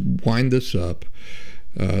wind this up.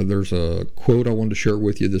 There's a quote I wanted to share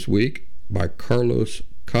with you this week by Carlos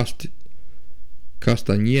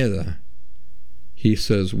Castañeda. He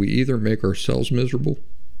says, "We either make ourselves miserable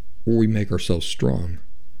or we make ourselves strong.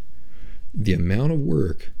 The amount of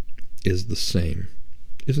work is the same."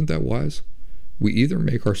 Isn't that wise? We either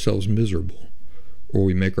make ourselves miserable or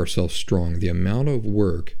we make ourselves strong. The amount of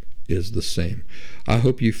work is the same. I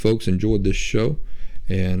hope you folks enjoyed this show,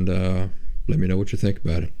 and let me know what you think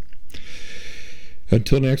about it.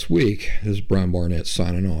 Until next week, this is Brian Barnett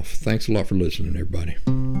signing off. Thanks a lot for listening, everybody.